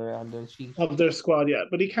the sheet of their squad, yeah,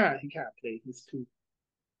 but he can't play. He's too.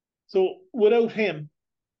 So without him,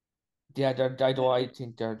 yeah, I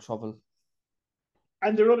think they're in trouble.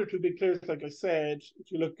 And there are other 2 big players, like I said.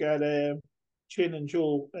 If you look at Chin and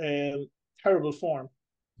Joe, terrible form.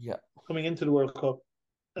 Yeah, coming into the World Cup.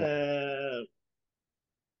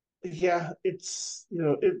 It's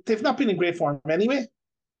they've not been in great form anyway.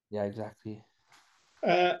 Yeah, exactly.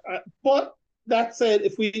 But that said,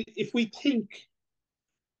 if we think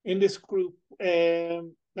in this group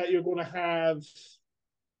that you're going to have,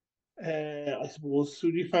 I suppose,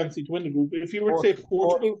 who do you fancy to win the group? If you were to say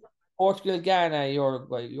Portugal, Ghana,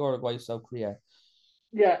 Uruguay, South Korea.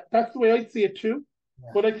 Yeah, that's the way I'd see it too. Yeah.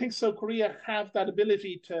 But I think South Korea have that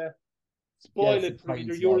ability to spoil it for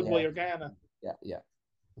either Uruguay or Ghana. Yeah.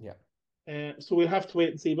 So we'll have to wait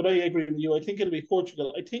and see. But I agree with you. I think it'll be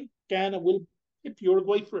Portugal. I think Ghana will hit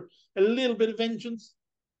Uruguay for a little bit of vengeance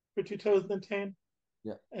for 2010.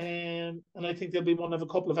 Yeah. And I think they'll be one of a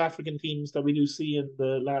couple of African teams that we do see in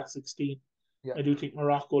the last 16. Yeah. I do think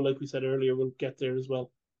Morocco, like we said earlier, will get there as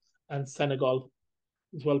well. And Senegal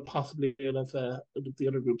as well, possibly out of the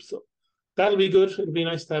other groups. So that'll be good. It'll be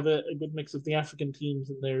nice to have a good mix of the African teams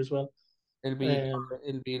in there as well. It'll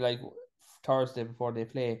be like Thursday before they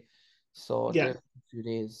play. So yeah, a few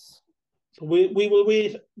days. So we will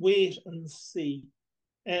wait and see.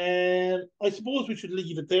 And I suppose we should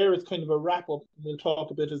leave it there. It's kind of a wrap up. We'll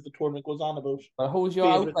talk a bit as the tournament goes on about. But who's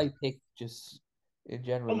your outright pick, just in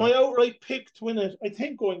general? My outright pick to win it, I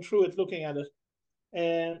think, going through it, looking at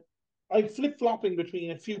it, I'm flip flopping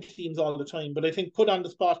between a few teams all the time. But I think put on the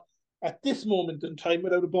spot at this moment in time,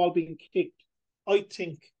 without a ball being kicked, I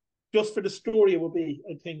think just for the story it will be.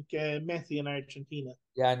 I think Messi and Argentina.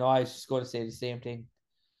 Yeah, no, I was just going to say the same thing.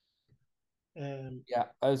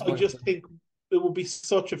 I just think it would be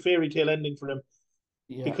such a fairy tale ending for him.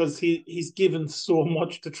 Yeah. Because he's given so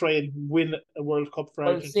much to try and win a World Cup for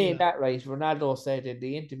Argentina. Saying that right, Ronaldo said in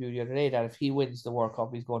the interview the other day that if he wins the World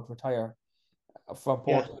Cup, he's going to retire from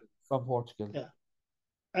Portugal. From Portugal. Yeah.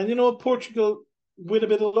 And Portugal, with a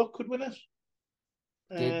bit of luck, could win it.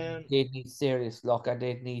 They'd need serious luck, and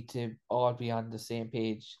they'd need to all be on the same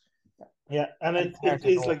page. Yeah, and it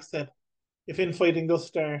is like I said, if infighting does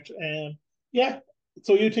start,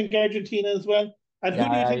 so you think Argentina as well? And who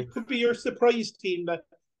do you think could be your surprise team that,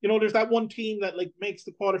 there's that one team that like makes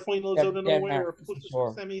the quarterfinals out of nowhere or pushes to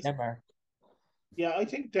semis? Denmark. Yeah, I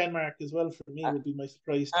think Denmark as well for me would be my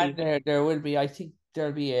surprise team. And there will be, I think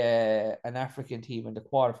there'll be an African team in the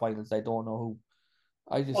quarterfinals. I don't know who.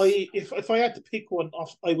 If I had to pick one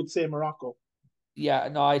off, I would say Morocco. Yeah,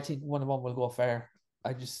 no, I think one of them will go fair.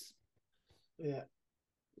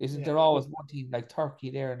 Isn't there always one team like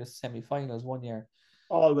Turkey there in the semi-finals one year?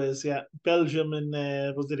 Always, yeah. Belgium in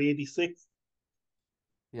was it 86?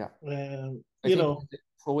 Yeah.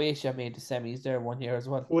 Croatia made the semis there one year as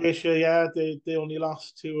well. Croatia, yeah, they only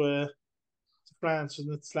lost to France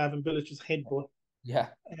and it's Slaven Bilic's headbutt. Yeah.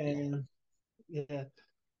 Yeah.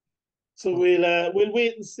 So we'll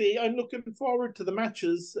wait and see. I'm looking forward to the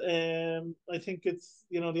matches. I think it's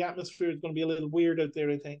the atmosphere is going to be a little weird out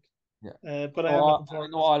there, I think. Yeah. But I am looking forward. I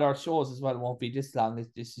know all our shows as well won't be this long.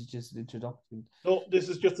 This is just an introduction. No, this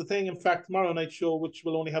is just a thing. In fact, tomorrow night's show, which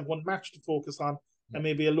will only have one match to focus on, and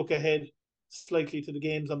maybe a look ahead slightly to the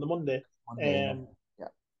games on the Monday.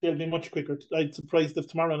 They'll be much quicker. I'm surprised if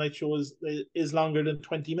tomorrow night's show is longer than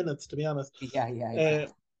 20 minutes, to be honest. Yeah.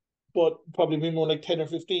 But probably be more like 10 or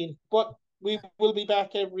 15. But we will be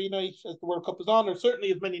back every night as the World Cup is on, or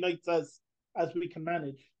certainly as many nights as we can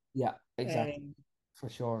manage. Yeah, exactly. For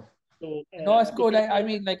sure. So, no, it's good. I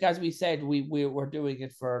mean, like as we said, we're doing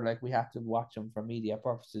it for like we have to watch them for media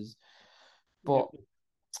purposes, but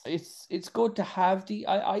it's good to have the.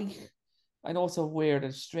 I know it's a weird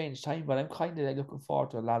and strange time, but I'm kind of looking forward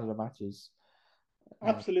to a lot of the matches.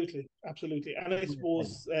 Absolutely, and I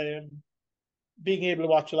suppose being able to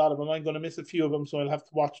watch a lot of them, I'm going to miss a few of them, so I'll have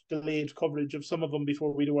to watch delayed coverage of some of them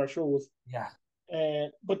before we do our shows. Yeah.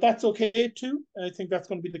 But that's okay too. I think that's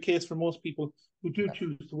going to be the case for most people who do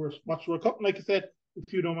choose to watch the World Cup. And like I said,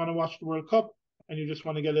 if you don't want to watch the World Cup and you just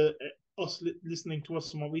want to get us listening to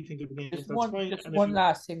us and what we think of the game, that's fine. Just one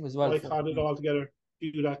last thing as well. Boycott it all together.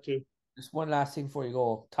 Do that too. Just one last thing before you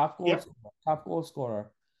go. Top goal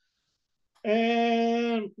scorer.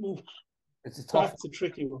 It's a tough. That's a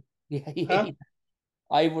tricky one. Yeah. Huh?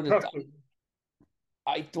 I would have.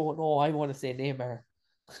 I don't know. I want to say Neymar.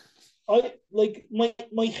 I like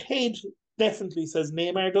my head definitely says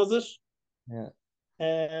Neymar does it.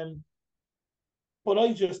 Yeah. But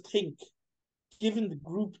I just think, given the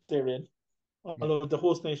group they're in, although the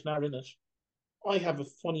host nation are in it, I have a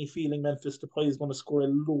funny feeling Memphis Depay is going to score a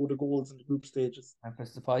load of goals in the group stages.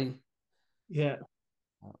 Memphis Depay. Yeah.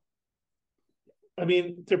 I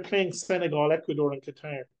mean, they're playing Senegal, Ecuador, and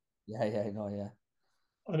Qatar. Yeah, I know, yeah.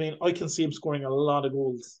 I mean, I can see him scoring a lot of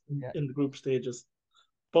goals in the group stages.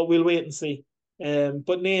 But we'll wait and see. But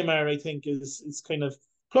Neymar, I think, is kind of...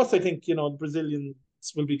 Plus, I think, the Brazilians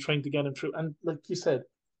will be trying to get him through. And like you said,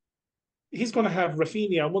 he's going to have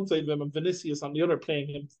Rafinha on one side of him and Vinicius on the other playing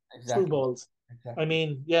him through balls. Exactly. I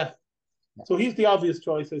mean, yeah. So he's the obvious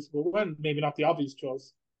choice, I suppose. Well, maybe not the obvious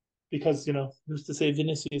choice, because who's to say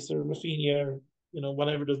Vinicius or Rafinha or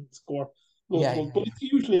whatever doesn't score those goals. But it's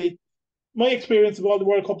usually my experience of all the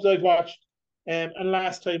World Cups I've watched. And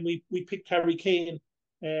last time we picked Harry Kane.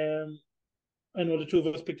 I know the two of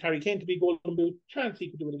us picked Harry Kane to be Golden Boot. Chance he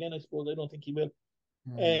could do it again, I suppose. I don't think he will.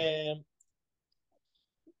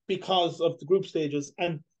 Because of the group stages.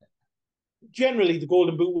 And generally, the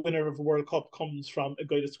Golden Boot winner of a World Cup comes from a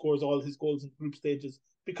guy that scores all his goals in group stages.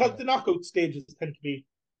 Because the knockout stages tend to be,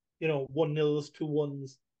 1-0s,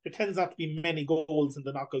 2-1s. There tends not to be many goals in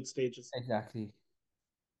the knockout stages. Exactly.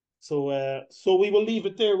 So we will leave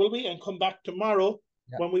it there, will we? And come back tomorrow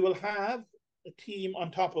when we will have a team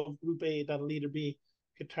on top of Group A that'll either be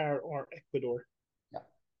Qatar or Ecuador. Yeah.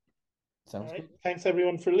 Sounds good. Thanks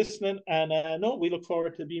everyone for listening. And we look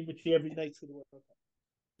forward to being with you every night for the World Cup.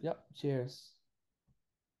 Yep. Cheers.